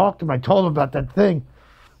 and I talked to him. I told him about that thing.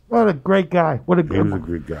 What a great guy. He was a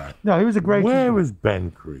good guy. No, he was a great guy. Where is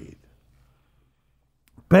Ben Creed?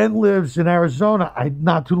 Ben lives in Arizona.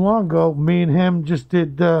 Not too long ago, me and him just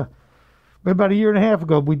did, about a year and a half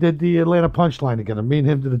ago, we did the Atlanta Punchline together. Me and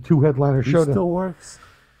him did a 2-headliner show. He still works?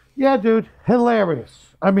 Yeah, dude. Hilarious.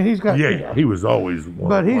 I mean, he's got... Yeah, he was always one.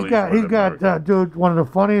 But he's got, dude, one of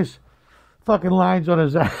the funniest fucking lines on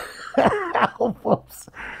his albums.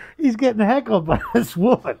 He's getting heckled by this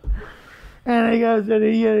woman. And he goes, and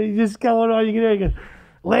he's just going on, you can hear, he goes,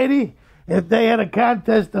 lady, if they had a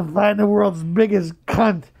contest to find the world's biggest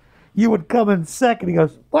cunt, you would come in second. He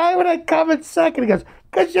goes, why would I come in second? He goes,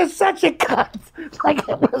 because you're such a cunt. Like,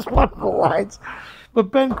 it was one of the lines.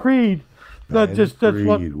 But Ben Creed, that's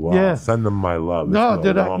what. Wow. Yeah. Send him my love. No,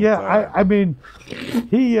 dude. I mean,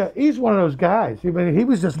 he's one of those guys. I mean, he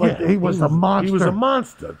was just like he was a monster. He was a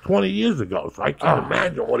monster 20 years ago. So I can't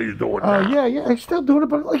imagine what he's doing now. Yeah. He's still doing it,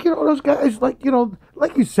 but like those guys, like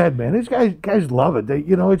like you said, man, these guys love it. They,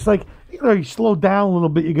 it's like you slow down a little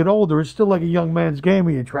bit, you get older. It's still like a young man's game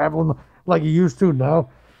when you're traveling like you used to now.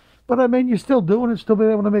 But I mean, you're still doing it, still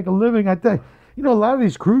being able to make a living. I think a lot of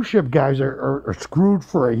these cruise ship guys are screwed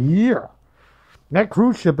for a year. That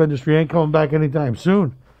cruise ship industry ain't coming back anytime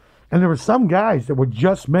soon. And there were some guys that were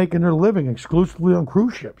just making their living exclusively on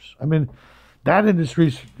cruise ships. I mean, that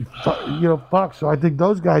industry's, fucked. So I think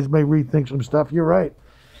those guys may rethink some stuff. You're right.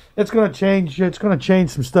 It's going to change. It's going to change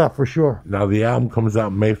some stuff for sure. Now, the album comes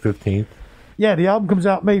out May 15th. Yeah, the album comes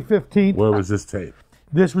out May 15th. Where was this taped?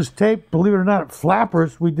 This was taped, believe it or not, at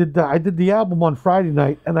Flappers. I did the album on Friday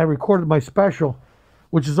night, and I recorded my special,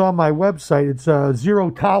 which is on my website. It's Zero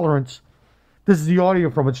Tolerance. This is the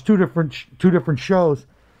audio from it. It's two different shows.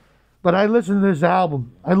 But I listened to this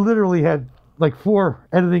album. I literally had like 4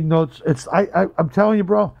 editing notes. I'm telling you,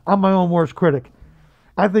 bro, I'm my own worst critic.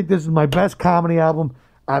 I think this is my best comedy album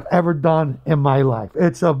I've ever done in my life.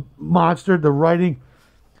 It's a monster. The writing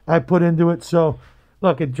I put into it. So,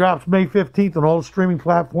 look, it drops May 15th on all the streaming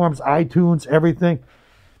platforms, iTunes, everything.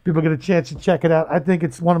 People get a chance to check it out. I think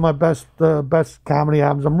it's one of my best comedy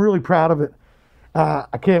albums. I'm really proud of it.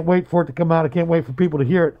 I can't wait for it to come out. I can't wait for people to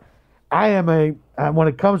hear it. I am when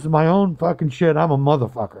it comes to my own fucking shit, I'm a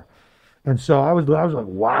motherfucker. And so I was like,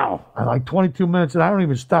 wow. I like 22 minutes, and I don't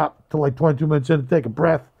even stop till like 22 minutes in to take a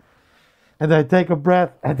breath. And then I take a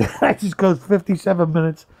breath, and then I just goes 57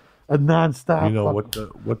 minutes of nonstop. You know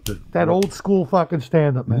that old school fucking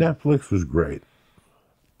stand-up, man. Netflix was great,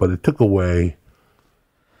 but it took away,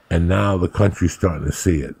 and now the country's starting to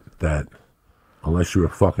see it, that unless you're a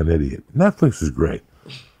fucking idiot. Netflix is great,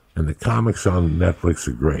 and the comics on Netflix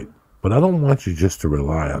are great, but I don't want you just to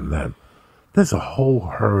rely on them. There's a whole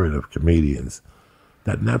herd of comedians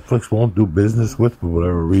that Netflix won't do business with for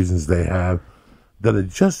whatever reasons they have that are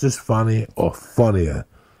just as funny or funnier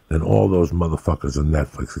than all those motherfuckers on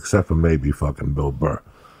Netflix, except for maybe fucking Bill Burr.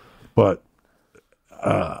 But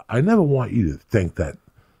I never want you to think that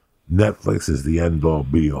Netflix is the end-all,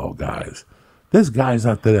 be-all, guys. There's guys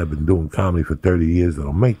out there that have been doing comedy for 30 years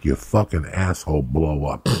that'll make your fucking asshole blow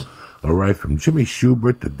up. All right, from Jimmy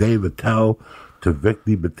Shubert to Dave Attell to Vic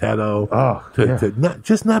DiBitetto.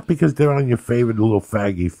 To not because they're on your favorite little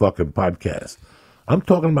faggy fucking podcast. I'm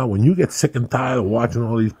talking about when you get sick and tired of watching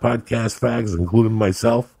all these podcast fags, including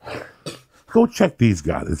myself, go check these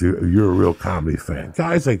guys if you're a real comedy fan.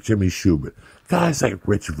 Guys like Jimmy Shubert, guys like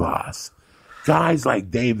Rich Voss, guys like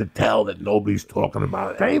Dave Attell that nobody's talking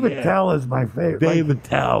about. Dave Attell is my favorite. Dave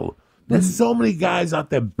Attell. There's so many guys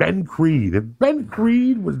out there. Ben Creed. If Ben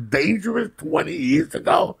Creed was dangerous 20 years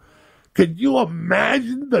ago, could you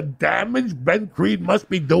imagine the damage Ben Creed must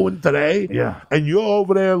be doing today? Yeah. And you're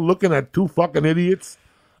over there looking at 2 fucking idiots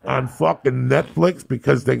on fucking Netflix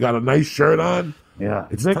because they got a nice shirt on? Yeah.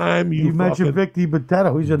 It's time you mentioned Vic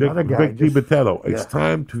DiBitetto. He's another guy. Vic DiBitetto. It's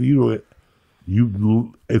time for you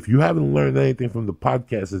to... if you haven't learned anything from the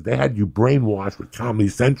podcast, is they had you brainwashed with Comedy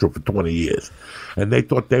Central for 20 years. And they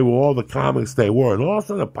thought they were all the comics they were. And all of a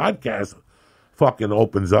sudden the podcast fucking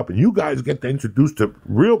opens up and you guys get to introduce to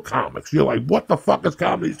real comics. You're like, what the fuck is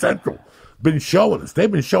Comedy Central been showing us?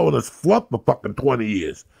 They've been showing us fluff for fucking 20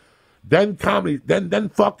 years. Then then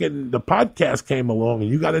fucking the podcast came along and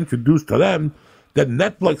you got introduced to them. Then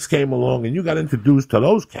Netflix came along and you got introduced to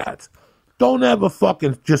those cats. Don't ever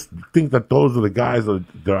fucking just think that those are the guys that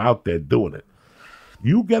are out there doing it.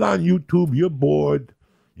 You get on YouTube, you're bored,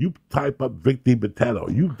 you type up Vic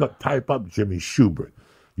DiBitetto, you type up Jimmy Shubert,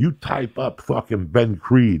 you type up fucking Ben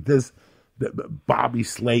Creed, there's Bobby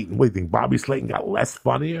Slayton. What do you think, Bobby Slayton got less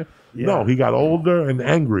funnier? Yeah. No, he got older and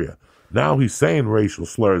angrier. Now he's saying racial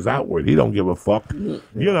slurs outward. He don't give a fuck. Yeah.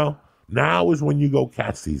 You know, now is when you go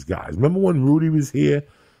catch these guys. Remember when Rudy was here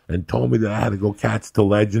and told me that I had to go catch the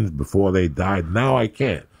legends before they died? Now I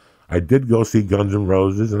can't. I did go see Guns N'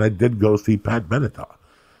 Roses, and I did go see Pat Benatar.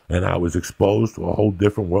 And I was exposed to a whole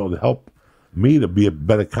different world to help me to be a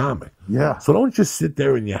better comic. Yeah. So don't just sit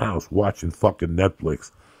there in your house watching fucking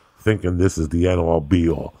Netflix thinking this is the end-all,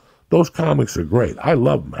 be-all. Those comics are great. I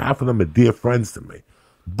love them. Half of them are dear friends to me.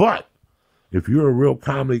 But if you're a real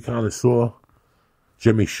comedy connoisseur,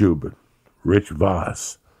 Jimmy Shubert, Rich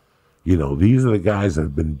Voss, you know, these are the guys that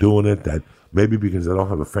have been doing it, that maybe because they don't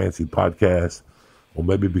have a fancy podcast or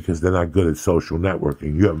maybe because they're not good at social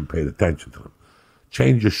networking, you haven't paid attention to them.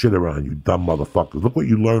 Change your shit around, you dumb motherfuckers. Look what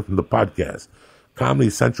you learned from the podcast. Comedy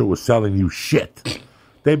Central was selling you shit.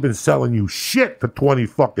 They've been selling you shit for 20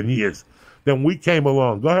 fucking years. Then we came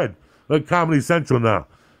along. Go ahead. Look at Comedy Central now.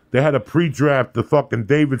 They had a pre-draft, the fucking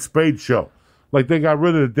David Spade show. Like they got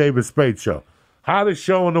rid of the David Spade show. Hottest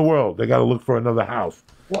show in the world. They got to look for another house.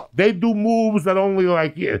 What? They do moves that only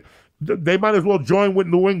like, yeah, they might as well join with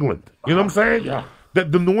New England. You know what I'm saying? Yeah. The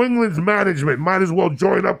New England's management might as well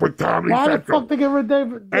join up with Comedy Central. Why the fuck they get rid of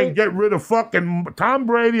David? And get rid of fucking Tom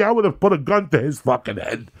Brady. I would have put a gun to his fucking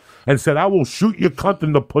head and said, I will shoot your cunt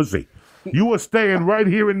in the pussy. You are staying right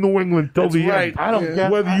here in New England till the end. I don't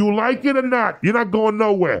get whether you like it or not. You're not going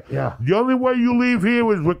nowhere. Yeah. The only way you leave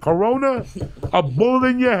here is with Corona, a bullet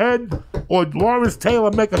in your head, or Lawrence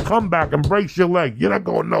Taylor make a comeback and breaks your leg. You're not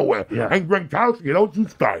going nowhere. Yeah. And Gronkowski, don't you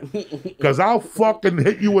start. Because I'll fucking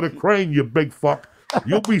hit you with a crane, you big fuck.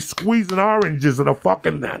 You'll be squeezing oranges in a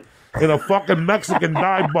fucking Mexican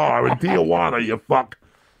dive bar in Tijuana, you fuck.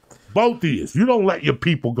 Both of you. You don't let your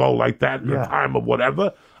people go like that in the time of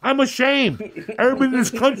whatever. I'm ashamed. Everybody in this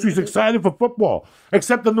country's excited for football,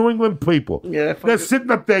 except the New England people. Yeah, they're sitting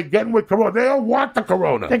up there getting with Corona. They don't want the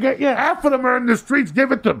Corona. Half of them are in the streets.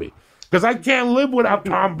 Give it to me. Because I can't live without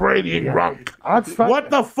Tom Brady and Gronk. What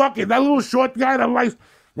the fuck is that little short guy that likes...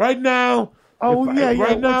 Right now...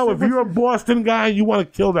 If you're a Boston guy and you want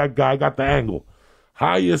to kill that guy, I got the angle.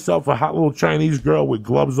 Hire yourself a hot little Chinese girl with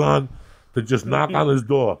gloves on to just knock on his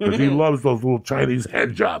door because he loves those little Chinese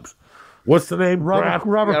hand jobs. What's the name? Robert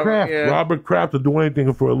Kraft. Yeah. Robert Kraft will do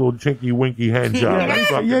anything for a little chinky winky hand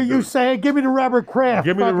job. You say, give me the Robert Kraft.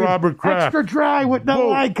 Give me the Robert Kraft. Extra dry with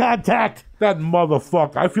no eye contact. That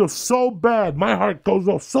motherfucker. I feel so bad. My heart goes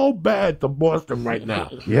off so bad to Boston right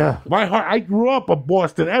now. Yeah. My heart. I grew up a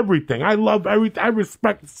Boston. Everything. I love everything. I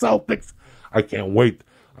respect Celtics. I can't wait.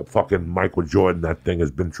 Fucking Michael Jordan. That thing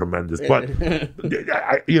has been tremendous. But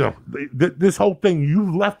this whole thing.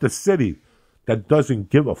 You left a city that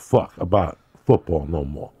doesn't give a fuck about football no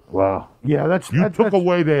more. Wow. Yeah, you took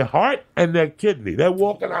away their heart and their kidney. They're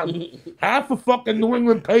walking on half a fucking New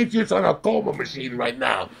England Patriots on a coma machine right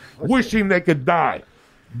now, wishing they could die.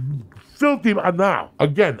 Filthy now.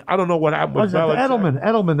 Again, I don't know what happened with Belichick.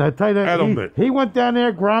 Edelman, that tight end. Edelman. He went down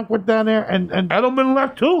there. Gronk went down there, and Edelman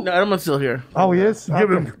left too. No, Edelman's still here. Oh, he is.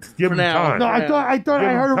 Give him time. No, I thought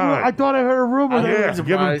I heard a rumor. Yeah,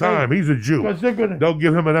 give him time. He's a Jew. They'll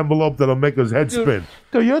give him an envelope that'll make his head spin.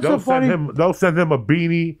 Dude, you're so funny. They'll send him a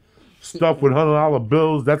beanie stuffed with $100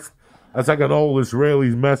 bills. That's like an old Israeli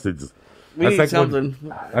message. That's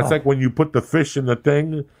like when you put the fish in the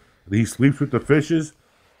thing. He sleeps with the fishes.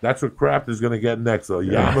 That's what Kraft is going to get next. A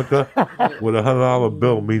yarmulke with a $100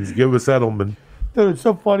 bill means give us Edelman. Dude, it's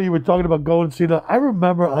so funny you were talking about going to see the... I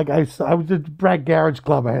remember, I was at Brad Garrett's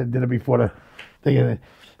club. I had dinner before the thing.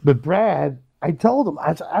 But Brad, I told him,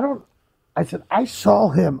 I said, I saw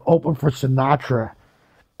him open for Sinatra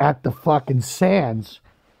at the fucking Sands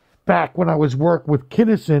back when I was working with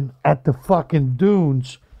Kinnison at the fucking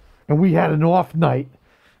Dunes, and we had an off night.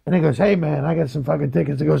 And he goes, hey, man, I got some fucking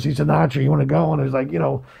tickets to go see Sinatra. You want to go? And it's like,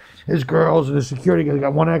 his girls and the security guys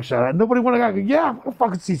got one extra. And nobody wanted to go. Yeah, I'll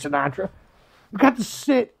fucking see Sinatra. We got to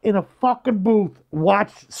sit in a fucking booth,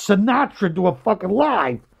 watch Sinatra do a fucking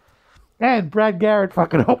live. And Brad Garrett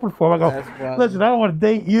fucking opened for him. I go, listen, I don't want to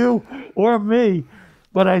date you or me.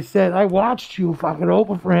 But I said, I watched you fucking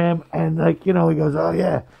open for him. And, like, you know, he goes, oh,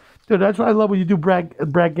 yeah. Dude, that's why I love when you do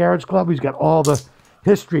Brad Garrett's club. He's got all the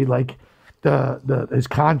history, like his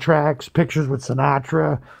contracts, pictures with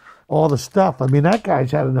Sinatra, all the stuff. I mean, that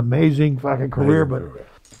guy's had an amazing fucking career.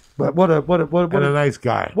 But what a nice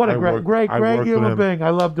guy. What a great human being. I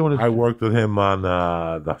love doing this. I worked with him on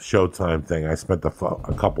the Showtime thing. I spent a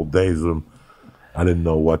couple days with him. I didn't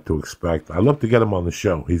know what to expect. I'd love to get him on the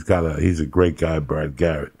show. He's a great guy, Brad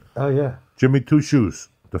Garrett. Oh, yeah. Jimmy Two Shoes,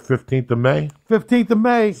 the 15th of May. 15th of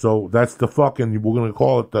May. So that's the fucking, we're going to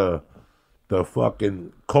call it the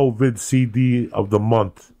fucking COVID CD of the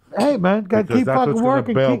month. Hey, man, got to keep fucking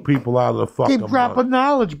working. Bail people out of the fucking Keep dropping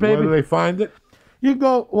knowledge, baby. Where do they find it? You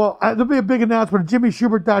go, well, there'll be a big announcement at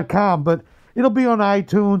jimmyshubert.com, but it'll be on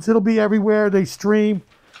iTunes. It'll be everywhere they stream.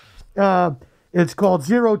 It's called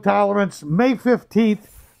Zero Tolerance, May 15th.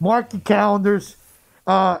 Mark your calendars.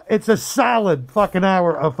 It's a solid fucking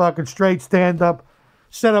hour of fucking straight stand-up,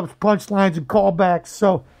 setups, punchlines, and callbacks.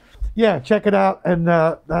 So, yeah, check it out, and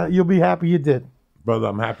you'll be happy you did. Brother,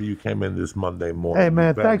 I'm happy you came in this Monday morning. Hey,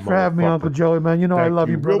 man, thanks for having me, Uncle Joey, man. You know I love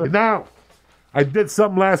you, brother. Now, I did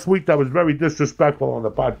something last week that was very disrespectful on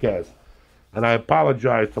the podcast, and I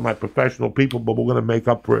apologize to my professional people, but we're going to make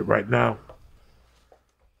up for it right now.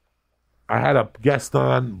 I had a guest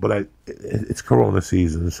on, but it's Corona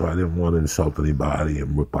season, so I didn't want to insult anybody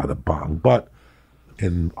and rip out a bong. But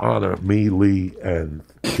in honor of me, Lee, and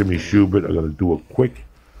Jimmy Shubert are going to do a quick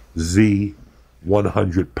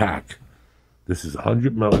Z100 pack. This is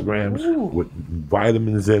 100 milligrams with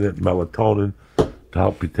vitamins in it, melatonin, to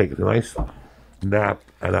help you take a nice nap,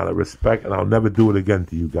 and out of respect, and I'll never do it again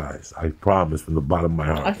to you guys. I promise from the bottom of my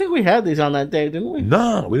heart. I think we had these on that day, didn't we?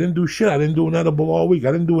 No, we didn't do shit. I didn't do an edible all week.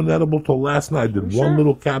 I didn't do an edible till last night. I did one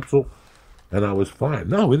little capsule, and I was fine.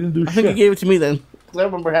 No, we didn't do shit. I think you gave it to me then. I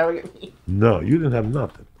remember having it. No, you didn't have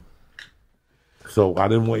nothing. So I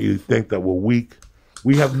didn't want you to think that we're weak.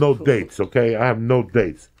 We have no dates, okay? I have no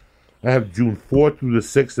dates. I have June 4th through the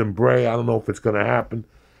 6th in Bray. I don't know if it's going to happen.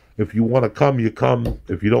 If you want to come, you come.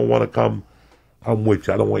 If you don't want to come, I'm with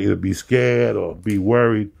you. I don't want you to be scared or be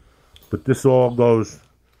worried. But this all goes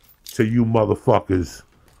to you motherfuckers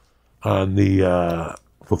on the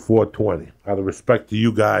for 420. Out of respect to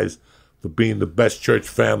you guys for being the best church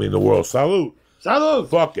family in the world. Salute. Salute.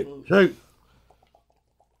 Fuck it. Hey.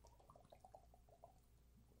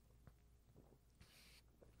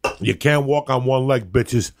 You can't walk on one leg,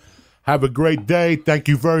 bitches. Have a great day. Thank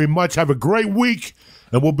you very much. Have a great week.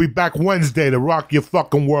 And we'll be back Wednesday to rock your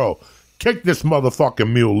fucking world. Kick this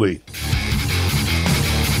motherfucking mule, Lee.